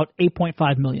is about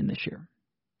 $8.5 million this year?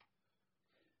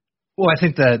 Well, I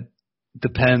think that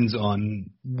depends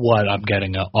on what I'm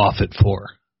getting off it for.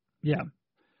 Yeah,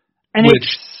 and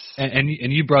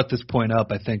you brought this point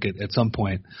up. I think at some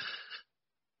point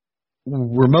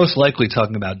we're most likely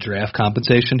talking about draft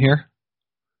compensation here,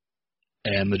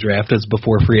 and the draft is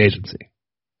before free agency,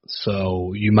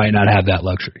 so you might not have that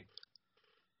luxury.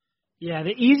 Yeah,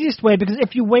 the easiest way, because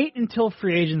if you wait until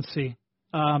free agency,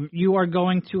 you are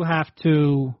going to have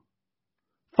to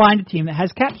find a team that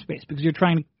has cap space because you're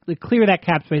trying to clear that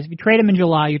cap space. If you trade him in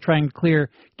July, you're trying to clear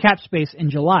cap space in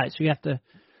July. So you have to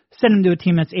send him to a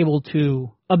team that's able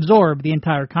to absorb the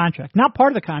entire contract. Not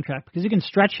part of the contract, because you can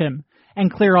stretch him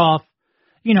and clear off,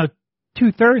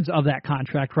 2/3 of that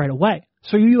contract right away.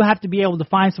 So you have to be able to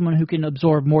find someone who can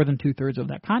absorb more than 2/3 of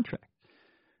that contract.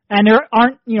 And there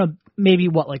aren't, maybe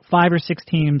 5 or 6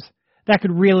 teams that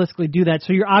could realistically do that.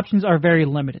 So your options are very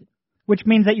limited, which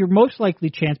means that your most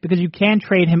likely chance, because you can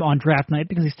trade him on draft night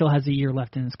because he still has a year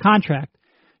left in his contract,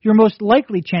 your most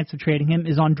likely chance of trading him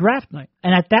is on draft night.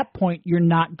 And at that point, you're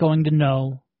not going to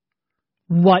know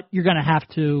what you're going to have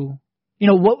to,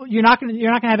 you're not going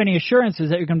to have any assurances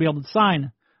that you're going to be able to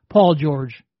sign Paul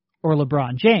George or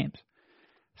LeBron James.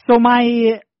 So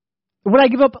would I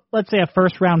give up, let's say, a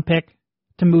first round pick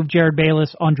to move Jared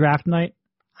Bayless on draft night?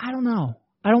 I don't know.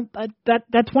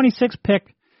 That 26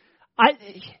 pick,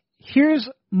 here's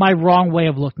my wrong way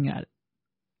of looking at it.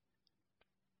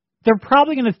 They're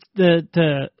probably going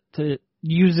to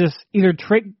use this, either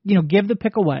give the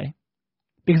pick away,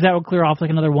 because that would clear off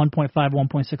another 1.5,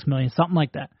 1.6 million, something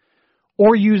like that,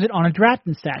 or use it on a draft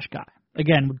and stash guy.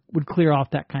 Again, would clear off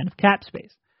that kind of cap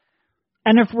space.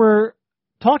 And if we're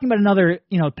talking about another,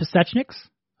 Pasechniks,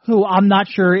 who I'm not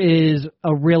sure is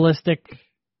a realistic.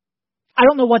 I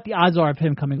don't know what the odds are of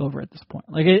him coming over at this point.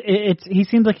 He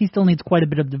seems like he still needs quite a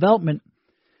bit of development.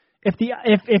 If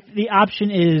the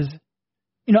option is,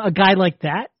 a guy like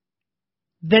that,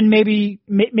 then maybe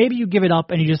you give it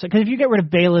up and you just, because if you get rid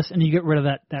of Bayless and you get rid of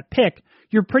that pick,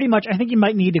 you're pretty much, I think you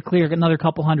might need to clear another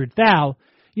couple hundred thou.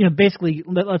 Basically,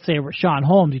 let's say Rashawn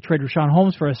Holmes, you trade Rashawn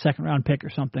Holmes for a second round pick or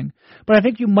something. But I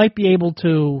think you might be able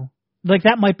to, like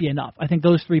that might be enough. I think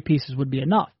those 3 pieces would be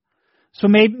enough. So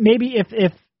maybe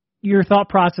if your thought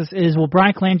process is, well,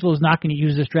 Brian Colangelo is not going to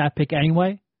use this draft pick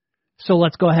anyway, so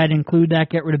let's go ahead and include that,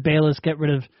 get rid of Bayless, get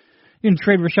rid of,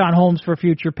 trade Rashawn Holmes for a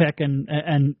future pick,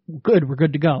 and good, we're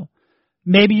good to go.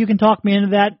 Maybe you can talk me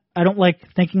into that. I don't like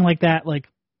thinking like that, like,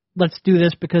 let's do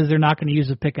this because they're not going to use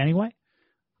the pick anyway.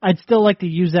 I'd still like to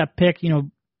use that pick,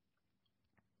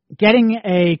 getting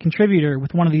a contributor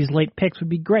with one of these late picks would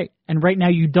be great. And right now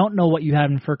you don't know what you have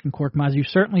in Furkan Korkmaz. You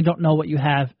certainly don't know what you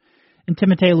have in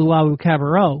Timothé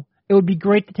Luwawu-Cabarrot. It would be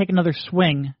great to take another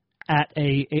swing at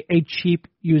a cheap,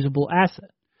 usable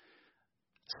asset.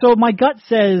 So my gut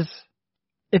says,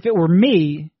 if it were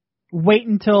me, wait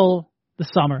until the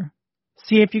summer.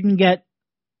 See if you can get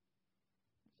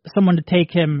someone to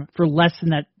take him for less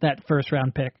than that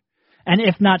first-round pick. And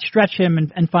if not, stretch him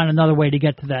and find another way to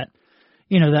get to that,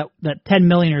 that $10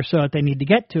 million or so that they need to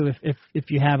get to if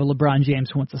you have a LeBron James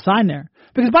who wants to sign there.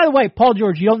 Because, by the way, Paul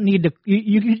George, you don't need to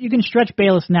you can stretch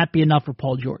Bayless and that be enough for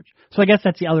Paul George. So I guess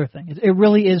that's the other thing. It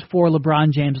really is for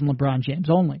LeBron James and LeBron James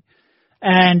only.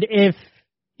 And if,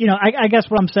 I guess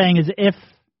what I'm saying is if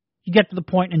you get to the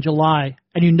point in July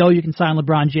and you can sign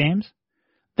LeBron James,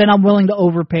 then I'm willing to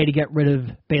overpay to get rid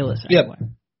of Bayless anyway. Yep.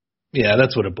 Yeah,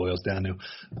 that's what it boils down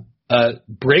to.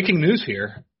 Breaking news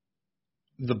here.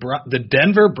 The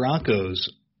Denver Broncos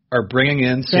are bringing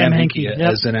in Sam Hinkie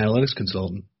as an analytics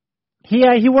consultant.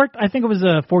 He worked, I think it was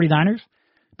the 49ers,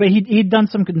 but he'd done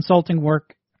some consulting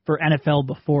work for NFL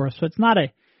before, so it's not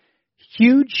a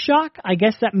huge shock. I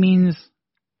guess that means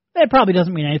it probably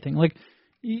doesn't mean anything. Like,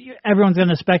 everyone's going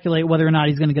to speculate whether or not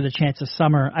he's going to get a chance this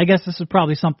summer. I guess this is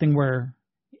probably something where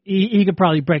he could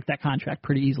probably break that contract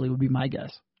pretty easily, would be my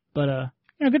guess. But,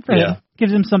 good for him.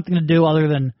 Gives him something to do other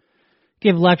than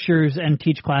give lectures and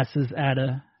teach classes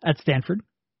at Stanford.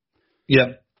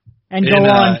 Yep. And go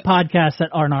on podcasts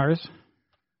at Arnars.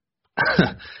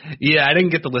 Yeah, I didn't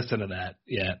get to listen to that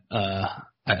yet.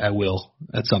 I will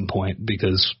at some point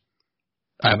because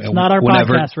it's not our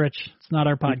podcast, Rich. It's not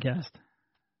our podcast.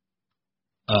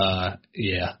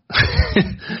 Yeah.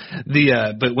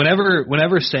 But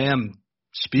whenever Sam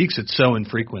speaks, it's so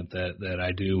infrequent that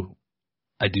I do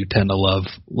tend to love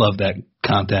that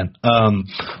content.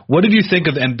 What did you think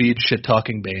of Embiid's shit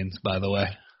talking Baines, by the way?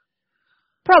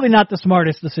 Probably not the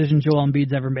smartest decision Joel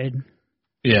Embiid's ever made.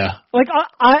 Yeah. Like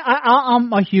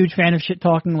I'm a huge fan of shit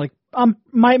talking. Like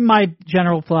my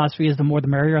general philosophy is the more the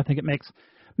merrier. I think it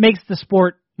makes the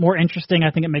sport more interesting.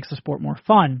 I think it makes the sport more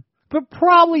fun. But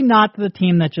probably not to the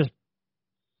team that just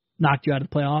knocked you out of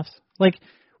the playoffs. Like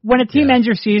when a team ends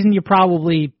your season, you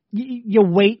probably you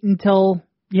wait until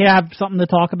you have something to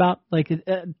talk about. Like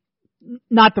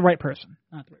not the right person.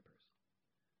 Not the right person.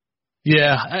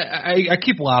 Yeah, I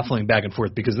keep waffling back and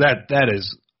forth because that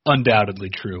is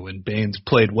undoubtedly true, and Baines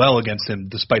played well against him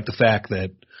despite the fact that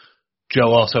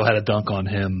Joe also had a dunk on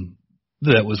him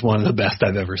that was one of the best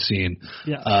I've ever seen.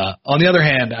 Yeah. On the other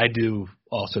hand, I do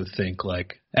also think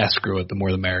like, screw it, the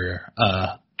more the merrier.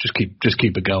 Just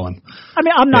keep it going. I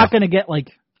mean, I'm not going to get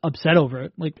like upset over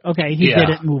it. Like, okay, he did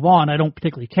it, move on. I don't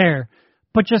particularly care.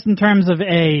 But just in terms of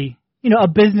a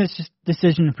business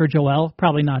decision for Joel,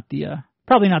 probably not the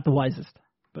wisest.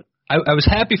 But I was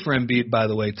happy for Embiid, by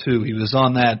the way, too. He was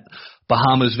on that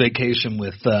Bahamas vacation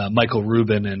with Michael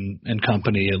Rubin and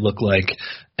company, it looked like.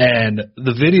 And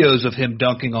the videos of him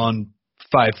dunking on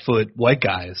 5-foot white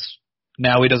guys,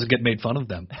 now he doesn't get made fun of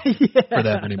them for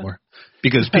them anymore.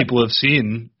 Because people have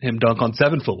seen him dunk on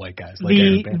 7-foot white guys. Like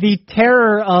the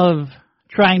terror of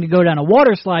trying to go down a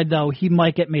water slide, though, he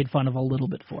might get made fun of a little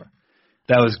bit for.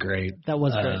 That was great. That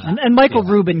was great. And Michael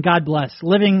Rubin, God bless,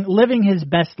 living his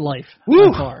best life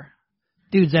so far.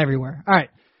 Dude's everywhere. All right.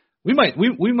 We might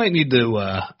need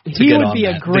to he get would on be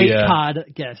that. A great pod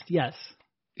guest, yes.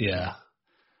 Yeah.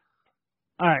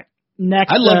 All right.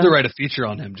 Next, I'd love to write a feature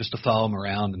on him just to follow him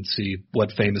around and see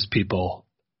what famous people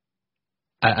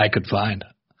I could find.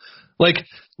 Like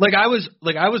I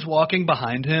was walking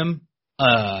behind him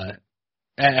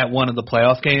at one of the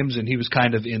playoff games, and he was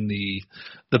kind of in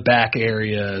the back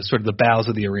area, sort of the bowels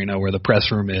of the arena where the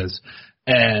press room is,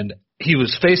 and he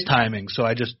was FaceTiming, so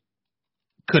I just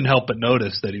couldn't help but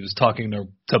notice that he was talking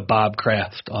to Bob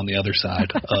Kraft on the other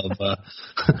side of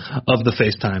the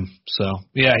FaceTime. So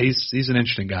yeah, he's an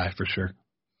interesting guy for sure.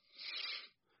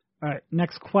 All right,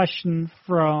 next question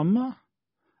from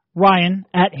Ryan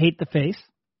at Hate the Face.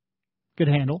 Good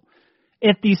handle.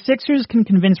 If the Sixers can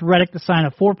convince Redick to sign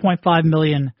a $4.5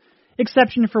 million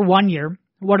exception for 1 year,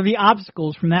 what are the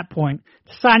obstacles from that point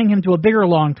to signing him to a bigger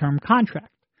long-term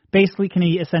contract? Basically, can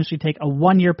he essentially take a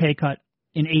 1-year pay cut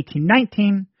in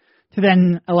 18-19 to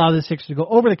then allow the Sixers to go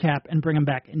over the cap and bring him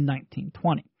back in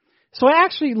 19-20? So I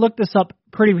actually looked this up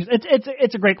pretty.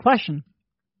 It's a great question.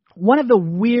 One of the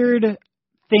weird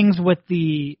things with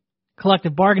the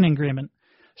collective bargaining agreement.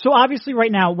 So obviously,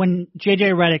 right now, when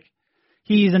JJ Redick,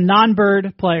 he's a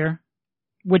non-bird player,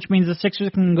 which means the Sixers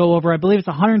can go over. I believe it's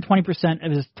 120%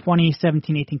 of his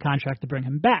 2017-18 contract to bring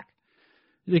him back.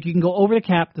 Like you can go over the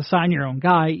cap to sign your own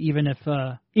guy, even if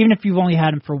you've only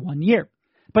had him for 1 year.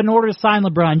 But in order to sign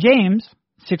LeBron James,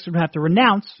 Sixers would have to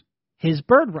renounce his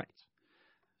bird rights.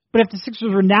 But if the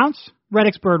Sixers renounce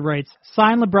Redick's bird rights,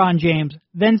 sign LeBron James,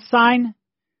 then sign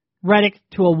Redick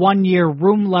to a 1-year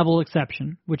room level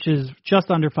exception, which is just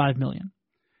under $5 million,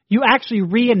 you actually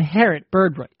re-inherit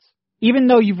bird rights. Even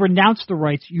though you've renounced the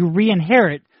rights, you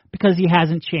re-inherit because he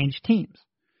hasn't changed teams.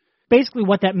 Basically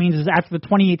what that means is after the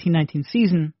 2018-19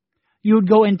 season, you would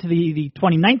go into the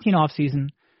 2019 offseason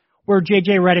where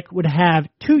J.J. Redick would have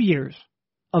 2 years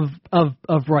of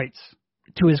rights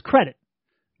to his credit,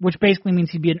 which basically means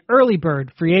he'd be an early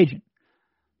bird free agent.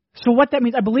 So what that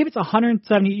means, I believe it's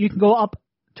 170. You can go up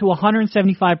to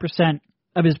 175%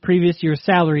 of his previous year's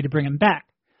salary to bring him back.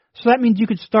 So that means you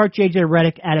could start J.J.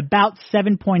 Redick at about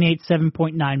 $7.8,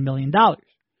 $7.9 million,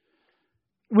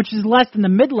 which is less than the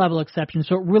mid-level exception,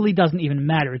 so it really doesn't even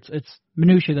matter. It's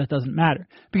minutia that doesn't matter.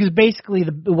 Because basically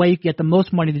the way you get the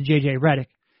most money to J.J. Redick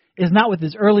is not with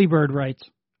his early bird rights,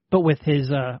 but with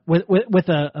his with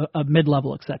a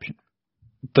mid-level exception.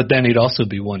 But then he'd also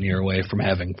be 1 year away from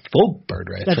having full bird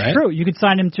rights, right? That's true. You could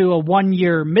sign him to a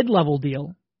 1-year mid-level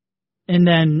deal, and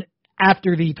then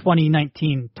after the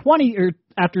 2019-20 or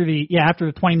after the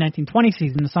 2019-20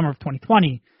 season, the summer of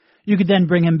 2020, you could then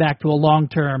bring him back to a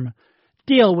long-term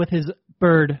deal with his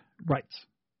bird rights.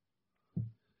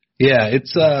 Yeah,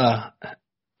 it's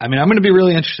I mean, I'm going to be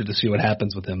really interested to see what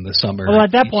happens with him this summer. Well,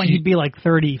 at that point, he'd be like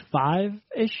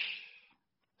 35-ish.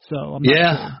 So I'm not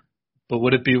sure. But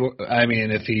would it be? I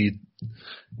mean, if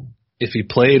he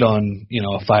played on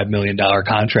a $5 million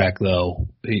contract though,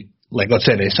 let's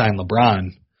say they sign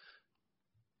LeBron,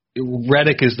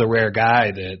 Redick is the rare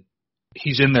guy that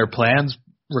he's in their plans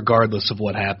regardless of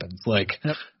what happens. Like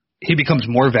he becomes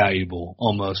more valuable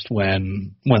almost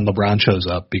when LeBron shows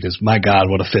up because my God,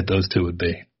 what a fit those two would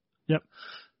be. Yep.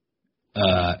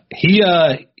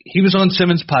 He was on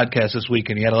Simmons' podcast this week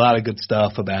and he had a lot of good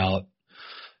stuff about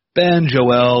Ben,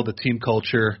 Joel, the team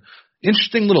culture.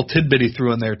 Interesting little tidbit he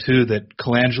threw in there, too, that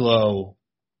Colangelo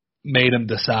made him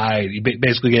decide. He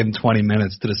basically gave him 20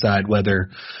 minutes to decide whether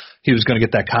he was going to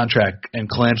get that contract. And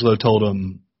Colangelo told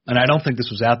him, and I don't think this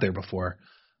was out there before,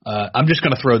 I'm just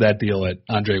going to throw that deal at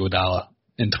Andre Iguodala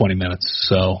in 20 minutes.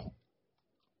 So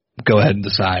go ahead and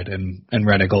decide. And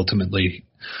Redick ultimately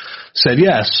said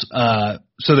yes.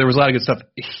 So there was a lot of good stuff.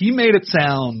 He made it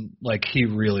sound like he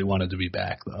really wanted to be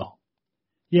back, though.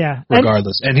 Yeah.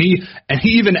 Regardless. And he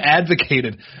even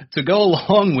advocated to go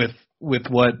along with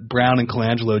what Brown and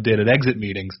Colangelo did at exit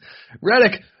meetings.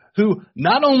 Redick, who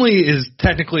not only is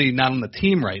technically not on the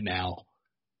team right now,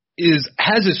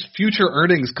 has his future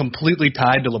earnings completely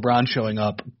tied to LeBron showing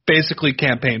up, basically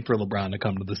campaigned for LeBron to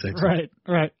come to the Sixers.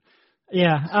 Right.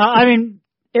 Yeah. I mean,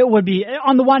 it would be,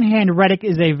 on the one hand, Redick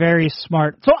is a very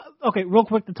smart. So, okay, real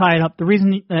quick to tie it up, the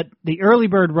reason that the early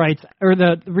bird rights, or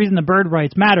the reason the bird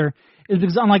rights matter is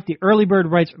because unlike the early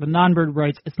bird rights or the non-bird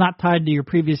rights, it's not tied to your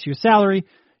previous year's salary.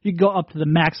 You can go up to the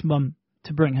maximum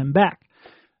to bring him back.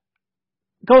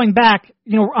 Going back,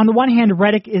 on the one hand,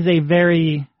 Redick is a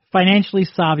very financially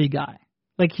savvy guy.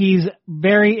 Like, he's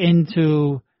very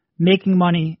into making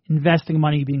money, investing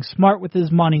money, being smart with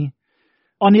his money.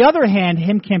 On the other hand,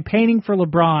 him campaigning for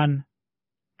LeBron,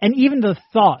 and even the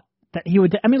thought that he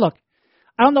would, look,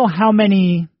 I don't know how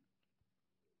many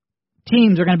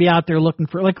teams are going to be out there looking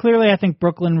for, clearly I think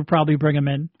Brooklyn would probably bring him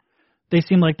in. They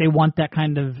seem like they want that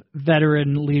kind of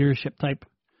veteran leadership type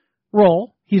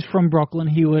role. He's from Brooklyn.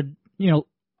 He would,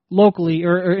 locally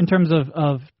or in terms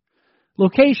of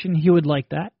location, he would like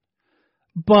that.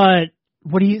 But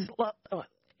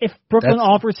if Brooklyn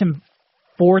offers him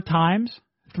 3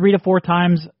 to 4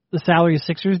 times the salary the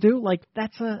Sixers do,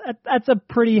 that's a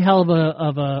pretty hell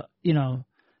of a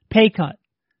pay cut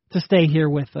to stay here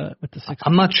with the Sixers.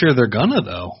 I'm not sure they're gonna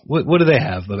though. What do they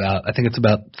have? I think it's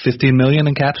about $15 million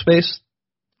in cap space.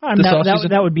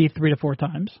 That would be 3 to 4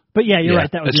 times. But yeah, you're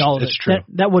right. That would be all of it. It's true.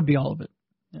 That would be all of it.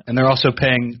 Yeah. And they're also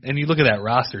paying. And you look at that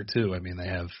roster too. I mean, they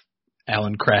have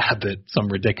Alan Crabb at some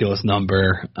ridiculous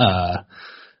number.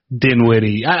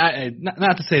 Dinwiddie.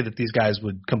 Not to say that these guys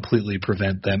would completely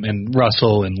prevent them, and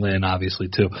Russell and Lynn obviously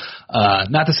too.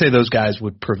 Not to say those guys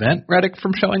would prevent Redick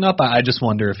from showing up. I just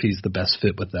wonder if he's the best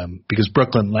fit with them because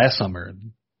Brooklyn last summer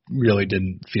really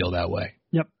didn't feel that way.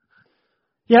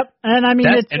 Yep. And I mean,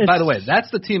 by the way, that's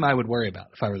the team I would worry about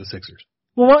if I were the Sixers.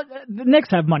 Well, the Knicks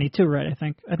have money too, right? I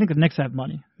think the Knicks have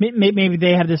money. Maybe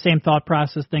they have the same thought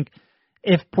process. Think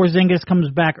if Porzingis comes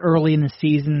back early in the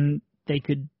season, they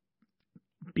could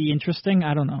be interesting.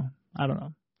 I don't know.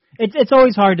 It's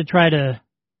always hard to try to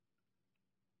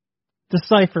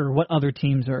decipher what other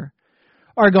teams are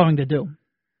going to do.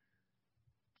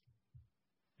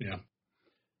 Yeah.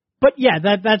 But yeah,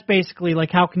 that's basically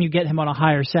like how can you get him on a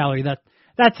higher salary?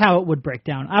 That's how it would break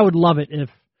down. I would love it if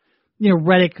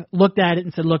Redick looked at it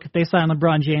and said, look, if they sign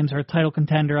LeBron James or a title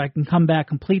contender, I can come back,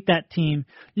 complete that team.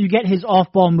 You get his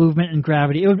off-ball movement and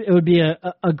gravity. It would be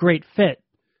a great fit.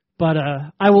 But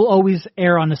I will always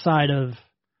err on the side of,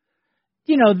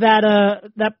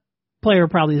 that player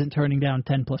probably isn't turning down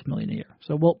 $10+ million a year.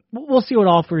 So we'll see what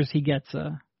offers he gets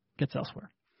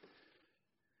elsewhere.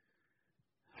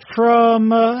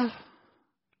 From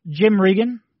Jim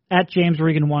Regan at James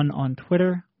Regan1 on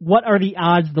Twitter. What are the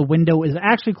odds the window is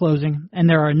actually closing and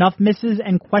there are enough misses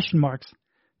and question marks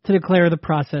to declare the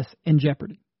process in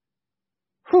jeopardy?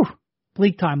 Whew.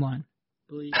 Bleak timeline.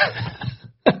 Bleak.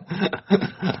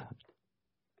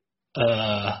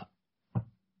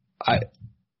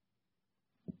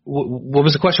 What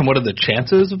was the question? What are the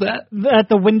chances of that? That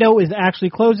the window is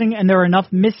actually closing and there are enough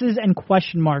misses and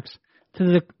question marks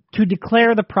to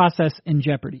declare the process in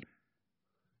jeopardy.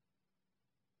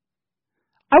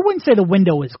 I wouldn't say the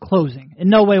window is closing. In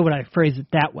no way would I phrase it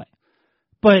that way.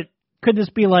 But could this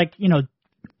be like,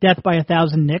 death by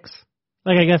 1,000 Knicks?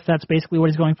 Like, I guess that's basically what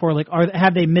he's going for. Like,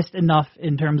 have they missed enough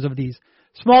in terms of these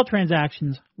small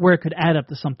transactions where it could add up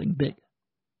to something big?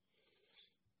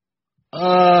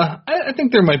 I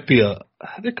think there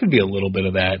could be a little bit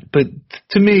of that, but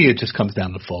to me, it just comes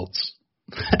down to faults.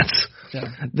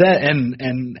 That,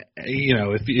 and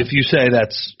if you say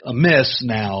that's a miss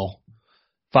now,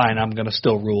 fine, I'm going to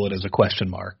still rule it as a question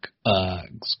mark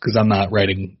because I'm not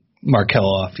writing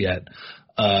Markelle off yet.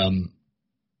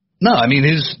 No, I mean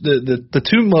the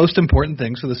two most important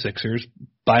things for the Sixers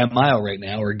by a mile right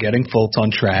now are getting Fultz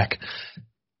on track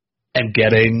and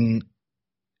getting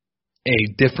a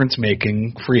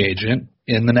difference-making free agent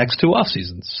in the next two off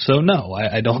seasons. So no,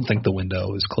 I don't think the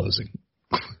window is closing.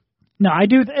 No, I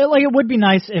do. It would be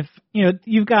nice if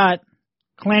you've got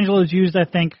Colangelo's used, I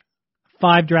think,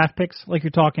 5 draft picks. Like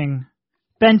you're talking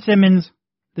Ben Simmons,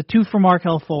 the 2 for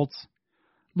Markelle Fultz,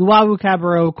 Luau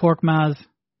Cabarrot, Korkmaz,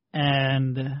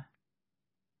 and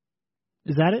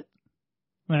is that it?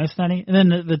 That's not any. And then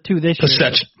the 2 this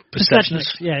year.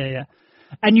 Pistechnik. Yeah.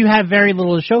 And you have very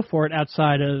little to show for it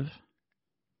outside of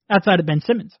Ben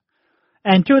Simmons.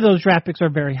 And 2 of those draft picks are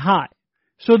very high.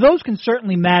 So those can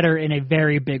certainly matter in a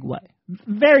very big way.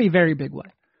 Very, very big way.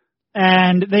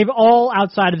 And they've all,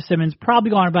 outside of Simmons, probably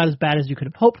gone about as bad as you could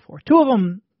have hoped for. 3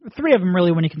 of them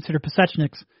really, when you consider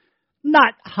Pistechnik's,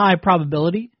 not high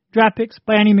probability draft picks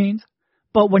by any means.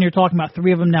 But when you're talking about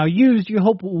 3 of them now used, you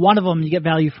hope one of them, you get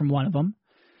value from one of them.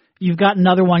 You've got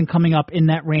another one coming up in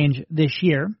that range this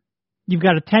year. You've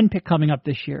got a 10 pick coming up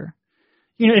this year.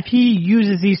 If he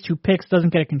uses these 2 picks,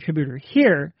 doesn't get a contributor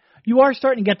here, you are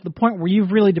starting to get to the point where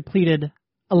you've really depleted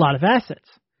a lot of assets.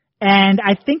 And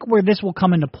I think where this will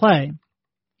come into play,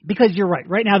 because you're right,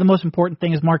 right now the most important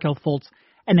thing is Markelle Fultz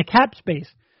and the cap space.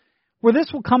 Where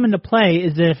this will come into play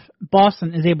is if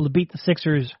Boston is able to beat the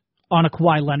Sixers on a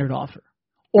Kawhi Leonard offer,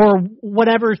 or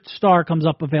whatever star comes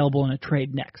up available in a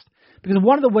trade next. Because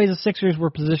one of the ways the Sixers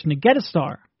were positioned to get a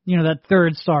star, that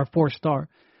 3rd star, 4th star,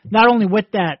 not only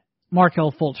with that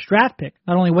Markelle Fultz draft pick,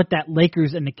 not only with that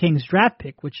Lakers and the Kings draft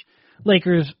pick, which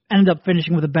Lakers ended up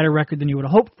finishing with a better record than you would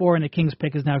have hoped for, and the Kings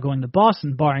pick is now going to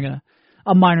Boston, barring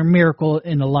a minor miracle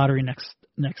in the lottery next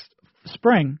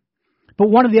spring. But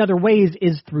one of the other ways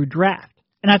is through draft.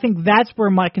 And I think that's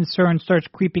where my concern starts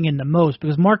creeping in the most,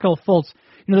 because Markelle Fultz,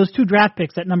 those 2 draft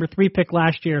picks, that number 3 pick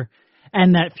last year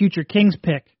and that future Kings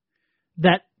pick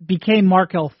that became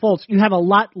Markelle Fultz, you have a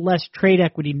lot less trade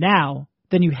equity now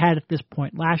than you had at this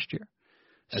point last year.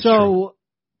 That's so true.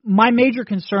 My major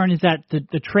concern is that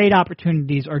the trade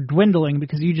opportunities are dwindling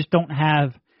because you just don't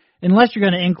have, unless you're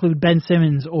going to include Ben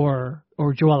Simmons or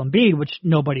Joel Embiid, which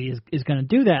nobody is going to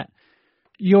do that,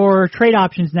 your trade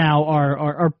options now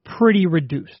are pretty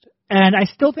reduced. And I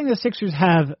still think the Sixers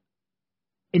have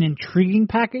an intriguing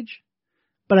package,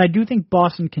 but I do think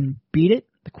Boston can beat it.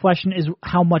 The question is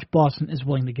how much Boston is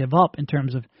willing to give up in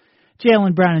terms of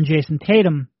Jaylen Brown and Jason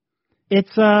Tatum.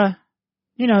 It's,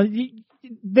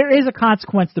 there is a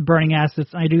consequence to burning assets,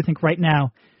 and I do think right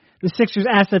now the Sixers'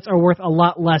 assets are worth a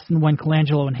lot less than when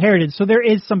Colangelo inherited, so there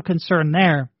is some concern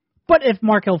there. But if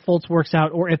Markelle Fultz works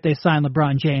out or if they sign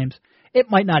LeBron James, it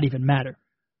might not even matter.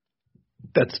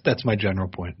 That's my general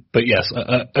point. But yes,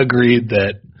 agreed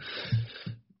that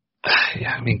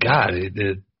Yeah, I mean, God,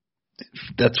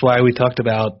 that's why we talked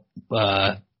about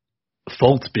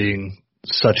Fultz being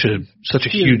such a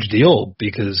huge deal,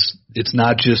 because it's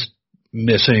not just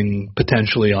missing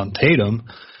potentially on Tatum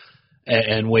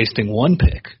and wasting one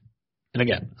pick. And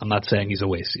again, I'm not saying he's a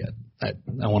waste yet.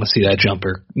 I want to see that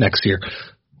jumper next year,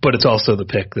 but it's also the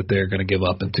pick that they're going to give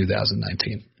up in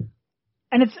 2019.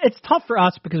 And it's tough for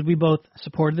us because we both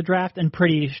supported the draft and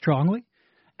pretty strongly.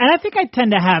 And I think I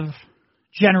tend to have,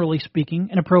 generally speaking,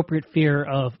 an appropriate fear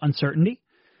of uncertainty.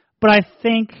 But I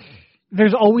think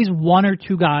there's always one or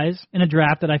two guys in a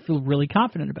draft that I feel really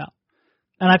confident about.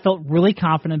 And I felt really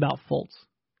confident about Fultz.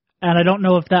 And I don't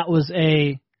know if that was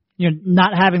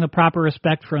not having the proper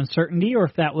respect for uncertainty, or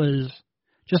if that was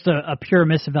just a pure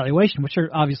misevaluation, which are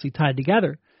obviously tied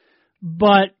together.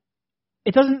 But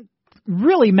it doesn't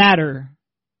really matter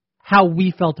how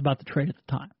we felt about the trade at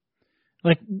the time.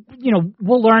 Like,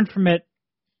 we'll learn from it,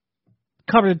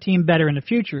 cover the team better in the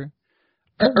future.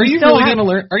 Are you really going to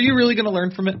learn? Are you really going to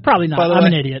learn from it? Probably not. I'm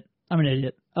an idiot.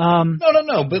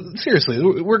 No. But seriously,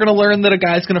 we're going to learn that a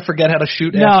guy's going to forget how to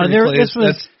shoot. No, after he plays. This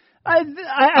was.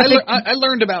 I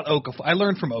learned about Okafor. I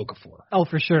learned from Okafor. Oh,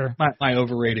 for sure. My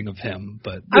overrating of him,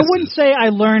 but I wouldn't say I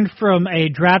learned from a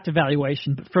draft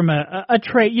evaluation, but from a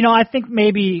trade. I think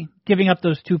maybe giving up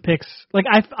those two picks, like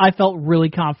I felt really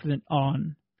confident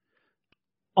on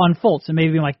Fultz, and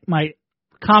maybe my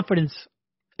confidence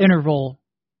interval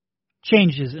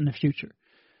changes in the future.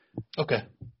 Okay.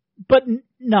 But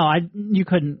no, you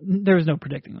couldn't. There was no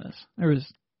predicting this. There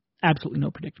was absolutely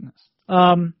no predicting this.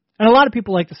 And a lot of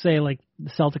people like to say, like,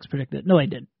 the Celtics predicted it. No, they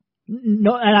didn't.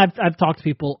 No, and I've talked to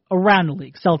people around the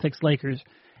league, Celtics, Lakers,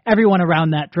 everyone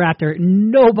around that draft era.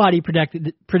 Nobody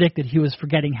predicted he was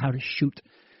forgetting how to shoot.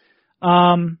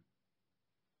 Yeah,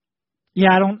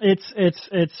 I don't. It's.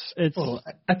 Well,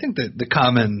 I think that the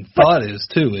common thought is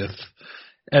too, if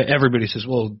everybody says,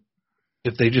 well,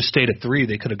 if they just stayed at 3,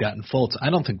 they could have gotten Fultz.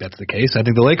 I don't think that's the case. I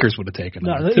think the Lakers would have taken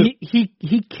him. No,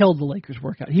 he killed the Lakers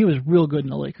workout. He was real good in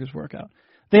the Lakers workout.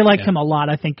 They liked him a lot.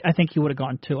 I think he would have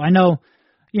gone too. I know,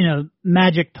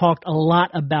 Magic talked a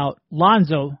lot about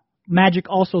Lonzo. Magic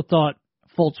also thought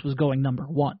Fultz was going number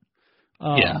 1.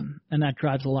 And that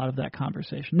drives a lot of that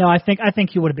conversation. No, I think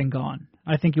he would have been gone.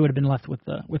 I think he would have been left with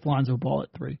Lonzo Ball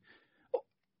at 3.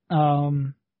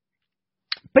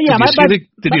 But yeah,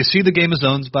 did you see the Game of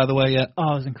Zones, by the way, yet?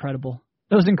 Oh, it was incredible.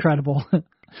 It was incredible.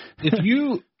 If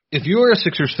you're a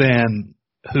Sixers fan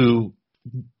who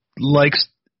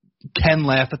can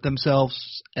laugh at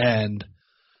themselves and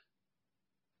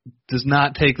does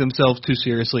not take themselves too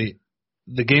seriously,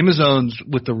 the Game of Zones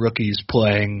with the rookies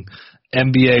playing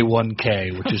NBA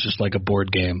 1K, which is just like a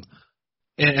board game.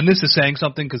 And this is saying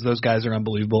something because those guys are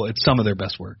unbelievable. It's some of their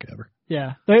best work ever.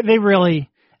 Yeah, they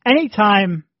really.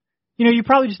 Anytime, you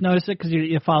probably just notice it because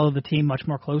you follow the team much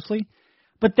more closely.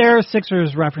 But their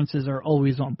Sixers references are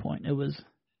always on point. It was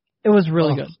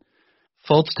really good.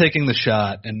 Fultz taking the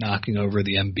shot and knocking over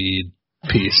the Embiid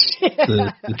piece,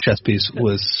 the chess piece,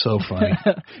 was so funny.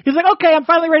 He's like, okay, I'm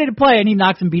finally ready to play, and he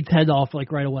knocks Embiid's head off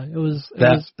right away.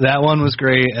 That one was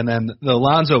great, and then the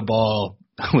Lonzo Ball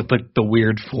with the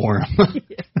weird form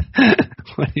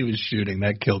when he was shooting,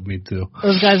 that killed me too.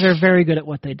 Those guys are very good at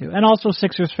what they do. And also,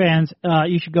 Sixers fans,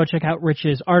 you should go check out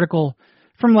Rich's article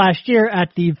from last year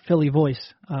at the Philly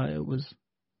Voice. It was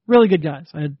really good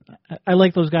guys. I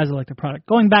like those guys. I like their product.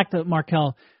 Going back to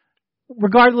Markelle,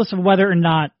 regardless of whether or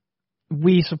not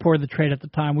we supported the trade at the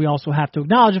time, we also have to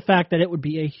acknowledge the fact that it would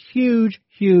be a huge,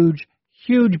 huge,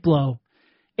 huge blow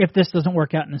if this doesn't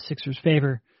work out in the Sixers'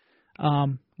 favor.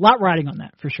 Lot riding on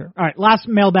that, for sure. All right, last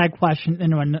mailbag question,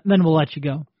 and then we'll let you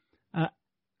go.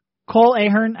 Cole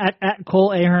Ahern at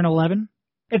Cole Ahern 11.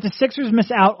 If the Sixers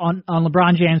miss out on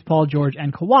LeBron James, Paul George,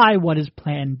 and Kawhi, what is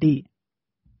Plan D?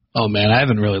 Oh man, I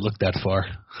haven't really looked that far.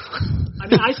 I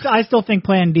mean, I still think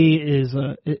Plan D is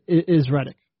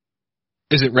Redick.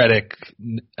 Is it Redick?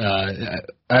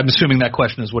 I'm assuming that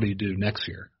question is, what do you do next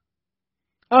year?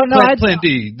 Oh no, Plan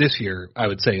D this year, I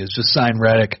would say, is just sign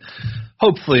Redick,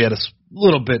 hopefully at a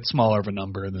little bit smaller of a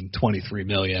number than $23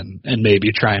 million, and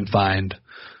maybe try and find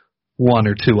one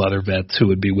or two other vets who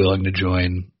would be willing to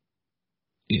join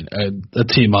a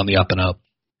team on the up and up.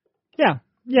 Yeah,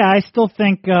 I still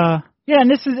think. And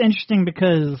this is interesting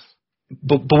because.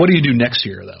 But what do you do next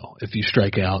year though if you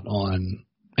strike out on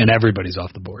and everybody's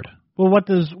off the board? Well, what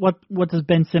does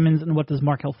Ben Simmons and what does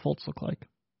Markelle Fultz look like?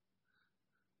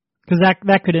 Because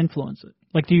that could influence it.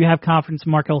 Like, do you have confidence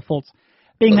in Markelle Fultz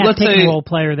being that pick-and-roll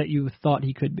player that you thought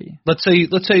he could be? Let's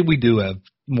say we do have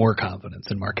more confidence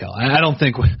in Markelle. I don't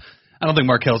think I don't think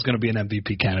Markel's going to be an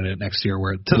MVP candidate next year,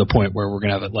 where to the point where we're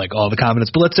going to have like all the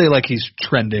confidence. But let's say like he's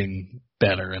trending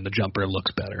better and the jumper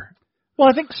looks better. Well,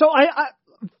 I think so. I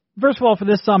first of all, for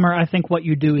this summer, I think what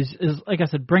you do is like I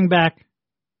said, bring back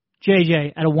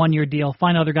JJ at a 1-year deal,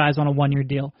 find other guys on a 1-year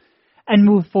deal, and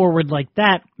move forward like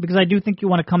that, because I do think you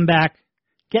want to come back,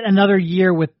 get another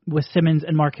year with Simmons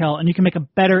and Markel, and you can make a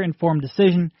better informed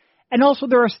decision. And also,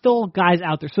 there are still guys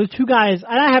out there. So 2 guys,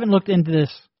 and I haven't looked into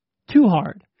this too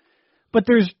hard, but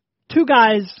there's 2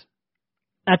 guys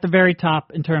at the very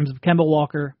top in terms of Kemba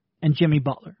Walker and Jimmy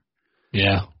Butler.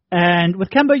 Yeah. And with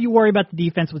Kemba, you worry about the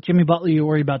defense. With Jimmy Butler, you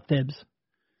worry about Thibs.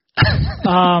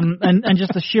 And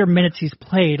just the sheer minutes he's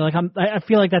played. Like I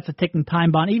feel like that's a ticking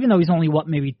time bomb. Even though he's only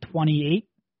maybe 28,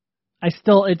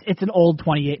 it's an old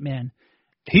 28 man.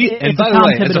 And by Tom the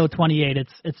way, Thibodeau 28.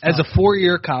 It's as tough. a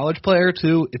 4-year college player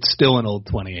too, it's still an old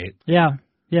 28. Yeah.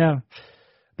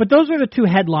 But those are the 2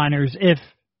 headliners. If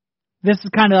this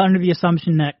is kind of under the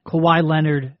assumption that Kawhi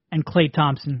Leonard and Klay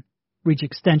Thompson reach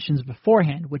extensions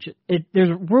beforehand, which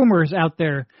there's rumors out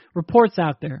there, reports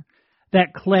out there,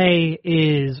 that Klay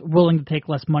is willing to take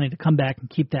less money to come back and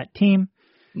keep that team.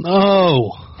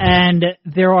 No. And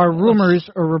there are rumors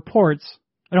or reports,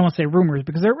 I don't want to say rumors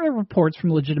because there are reports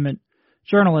from legitimate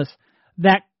journalists,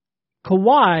 that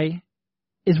Kawhi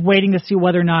is waiting to see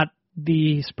whether or not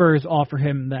the Spurs offer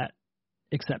him that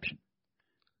exception,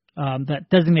 that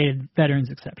designated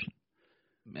veterans exception.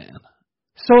 Man.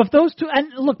 So if those 2,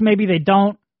 and look, maybe they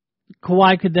don't,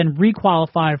 Kawhi could then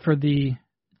requalify for the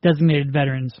designated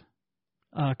veterans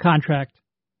contract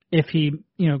if he,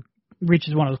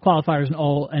 reaches one of those qualifiers, an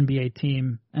All-NBA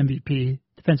team, MVP,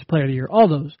 Defensive Player of the Year, all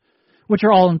those, which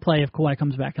are all in play if Kawhi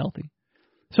comes back healthy.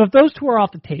 So if those 2 are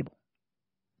off the table,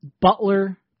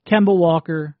 Butler, Kemba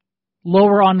Walker,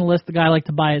 lower on the list, a guy like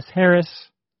Tobias Harris,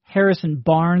 Harrison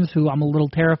Barnes, who I'm a little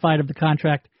terrified of the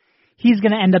contract, he's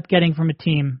going to end up getting from a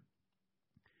team.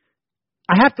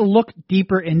 I have to look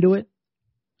deeper into it.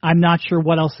 I'm not sure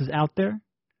what else is out there.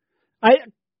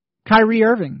 Kyrie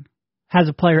Irving has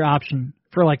a player option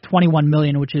for like $21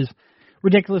 million, which is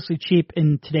ridiculously cheap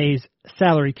in today's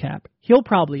salary cap. He'll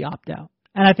probably opt out.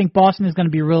 And I think Boston is going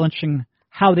to be real interesting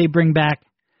how they bring back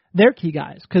their key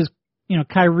guys, because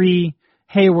Kyrie,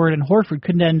 Hayward, and Horford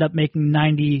could end up making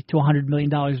 $90 to $100 million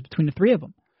between the 3 of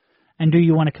them. And do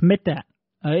you want to commit that?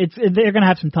 They're going to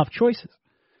have some tough choices.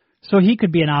 So he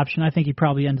could be an option. I think he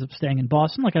probably ends up staying in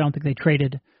Boston. Like, I don't think they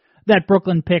traded that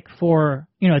Brooklyn pick for,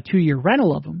 a 2-year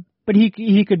rental of him. But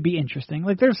he could be interesting.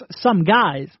 Like, there's some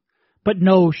guys, but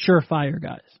no surefire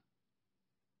guys.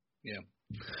 Yeah.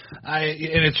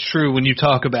 And it's true when you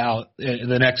talk about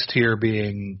the next tier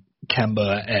being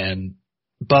Kemba and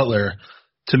Butler,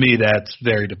 to me that's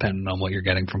very dependent on what you're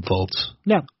getting from Fultz.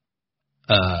 Yeah.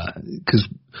 Because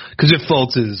if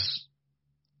Fultz is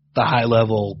the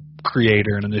high-level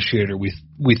creator and initiator we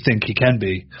think he can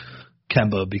be,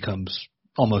 Kemba becomes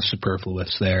almost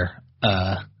superfluous there.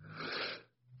 And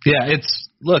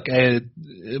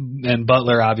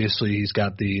Butler, obviously, he's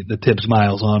got the Tibbs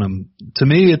miles on him. To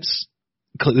me, this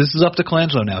is up to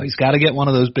Colangelo now. He's got to get one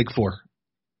of those big 4.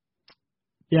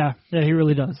 Yeah, he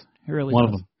really does. He really one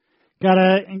does. Of them.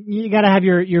 You gotta have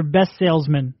your best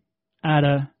salesman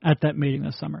at that meeting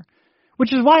this summer,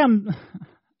 which is why I'm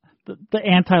the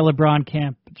anti-LeBron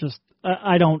camp. Just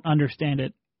I don't understand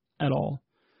it at all.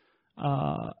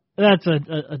 That's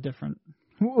a different.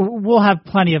 We'll have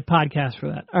plenty of podcasts for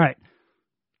that. All right.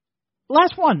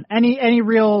 Last one. Any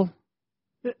real?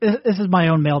 This is my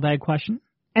own mailbag question.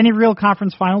 Any real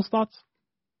conference finals thoughts?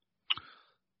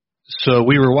 So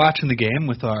we were watching the game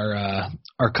with our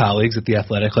colleagues at The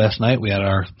Athletic last night. We had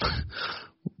our,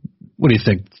 what do you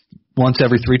think, once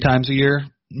every 3 times a year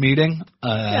meeting?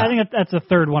 Yeah, I think that's the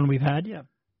 3rd one we've had, yeah.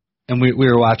 And we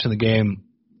were watching the game.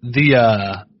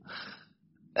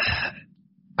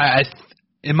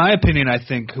 In my opinion, I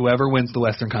think whoever wins the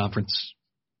Western Conference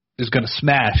is going to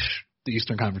smash the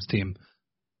Eastern Conference team.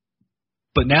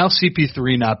 But now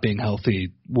CP3 not being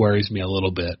healthy worries me a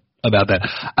little bit about that.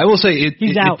 I will say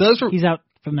he's out. It does. He's out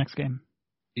for the next game.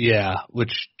 Yeah,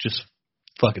 which just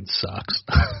fucking sucks.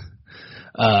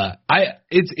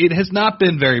 It has not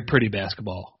been very pretty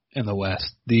basketball in the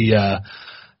West. The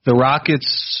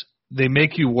Rockets, they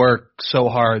make you work so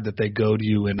hard that they goad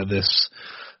you into this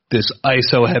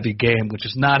ISO heavy game, which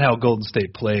is not how Golden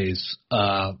State plays.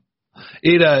 The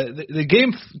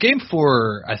game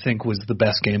 4, I think, was the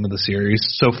best game of the series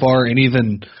so far, and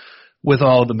even with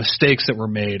all the mistakes that were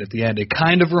made at the end, it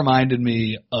kind of reminded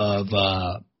me of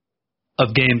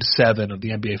Game 7 of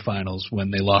the NBA Finals when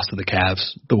they lost to the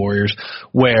Cavs, the Warriors,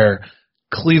 where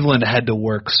Cleveland had to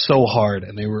work so hard,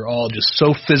 and they were all just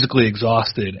so physically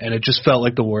exhausted, and it just felt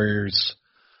like the Warriors,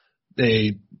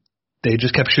 they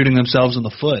just kept shooting themselves in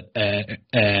the foot,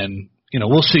 and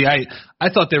we'll see. I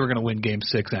thought they were going to win Game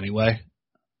 6 anyway,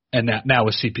 and now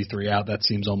with CP3 out, that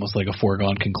seems almost like a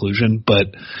foregone conclusion. But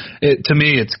to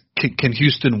me, it's can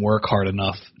Houston work hard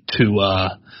enough to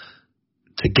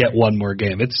get one more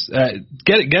game? It's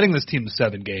getting this team to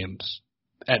 7 games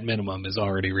at minimum is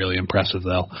already really impressive,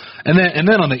 though. And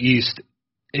then on the East,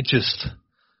 it just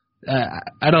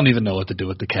I don't even know what to do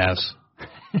with the Cavs.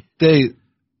 It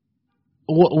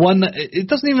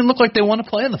doesn't even look like they want to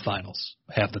play in the finals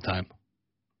half the time.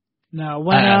 No,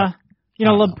 when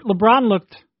LeBron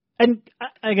looked, and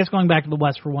I guess going back to the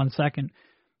West for 1 second,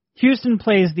 Houston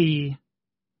plays the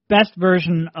best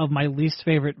version of my least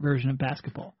favorite version of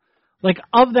basketball. Like,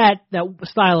 of that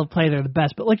style of play, they're the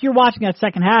best. But, like, you're watching that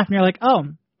second half, and you're like, oh,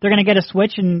 they're going to get a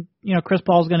switch, and, Chris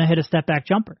Paul's going to hit a step-back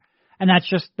jumper. And that's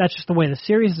just the way the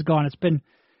series has gone. It's been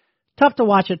tough to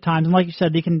watch at times. And like you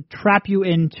said, they can trap you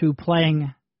into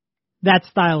playing that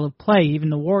style of play,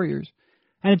 even the Warriors.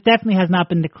 And it definitely has not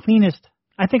been the cleanest.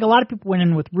 I think a lot of people went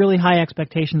in with really high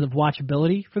expectations of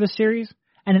watchability for the series,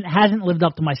 and it hasn't lived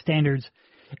up to my standards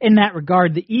in that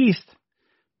regard. The East,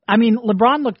 I mean,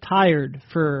 LeBron looked tired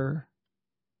for...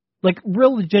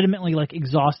 real legitimately,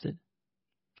 exhausted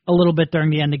a little bit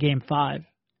during the end of Game 5.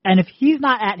 And if he's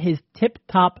not at his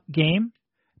tip-top game,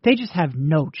 they just have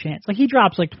no chance. He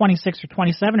drops, 26 or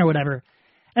 27 or whatever,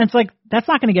 and it's that's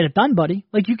not going to get it done, buddy.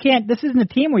 You can't, this isn't a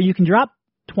team where you can drop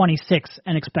 26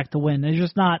 and expect to win. There's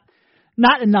just not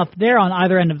enough there on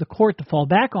either end of the court to fall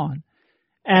back on.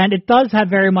 And it does have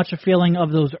very much a feeling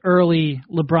of those early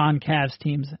LeBron Cavs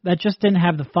teams that just didn't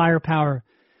have the firepower.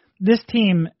 This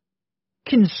team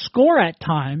can score at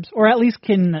times, or at least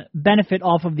can benefit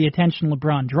off of the attention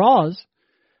LeBron draws,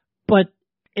 but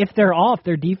if they're off,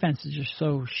 their defense is just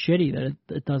so shitty that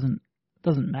it doesn't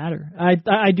matter.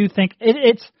 I do think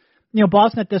it's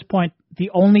Boston at this point, the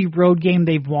only road game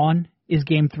they've won is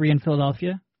Game 3 in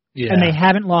Philadelphia, and they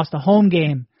haven't lost a home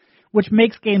game, which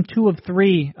makes Game 2 of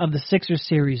 3 of the Sixers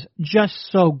series just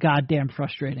so goddamn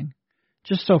frustrating.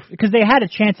 Because they had a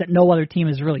chance that no other team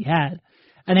has really had.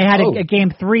 And they had a Game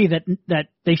 3 that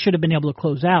they should have been able to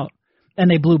close out, and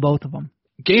they blew both of them.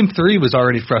 Game 3 was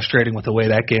already frustrating with the way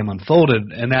that game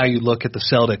unfolded, and now you look at the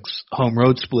Celtics'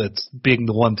 home-road splits, being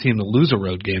the one team to lose a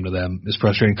road game to them is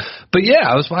frustrating. But, yeah,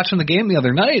 I was watching the game the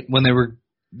other night when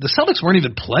the Celtics weren't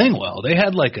even playing well. They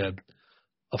had a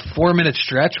 4-minute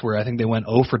stretch where I think they went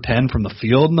 0 for 10 from the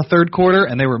field in the third quarter,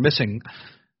 and they were missing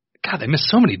 – God, they missed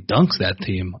so many dunks, that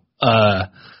team. And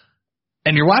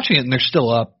you're watching it, and they're still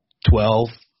up 12,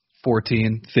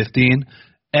 14, 15.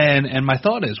 And my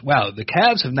thought is, wow, the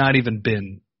Cavs have not even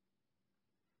been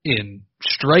in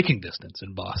striking distance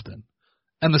in Boston.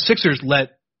 And the Sixers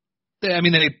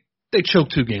they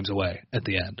choked 2 games away at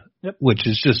the end, which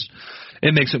is just,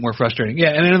 it makes it more frustrating. Yeah,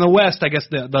 and in the West, I guess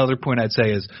the other point I'd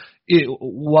say is,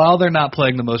 while they're not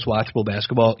playing the most watchable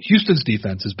basketball, Houston's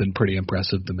defense has been pretty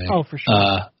impressive to me. Oh, for sure.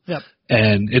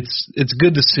 And it's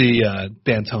good to see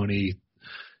D'Antoni.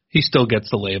 He still gets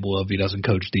the label of he doesn't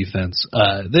coach defense.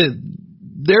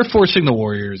 They're forcing the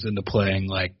Warriors into playing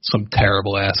some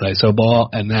terrible ass ISO ball,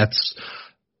 and that's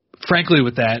frankly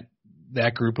with that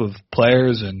group of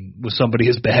players and with somebody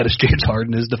as bad as James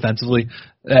Harden is defensively,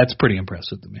 that's pretty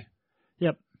impressive to me.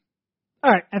 Yep.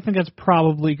 All right, I think that's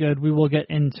probably good. We will get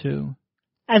into,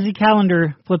 as the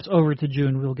calendar flips over to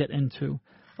June, we'll get into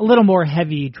a little more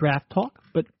heavy draft talk.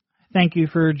 But thank you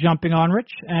for jumping on,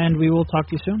 Rich, and we will talk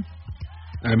to you soon.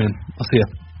 All right, man. I'll see you.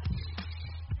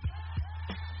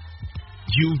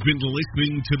 You've been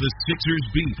listening to the Sixers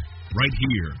Beat right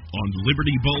here on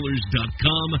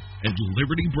LibertyBallers.com and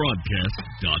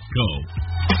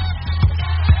LibertyBroadcast.co.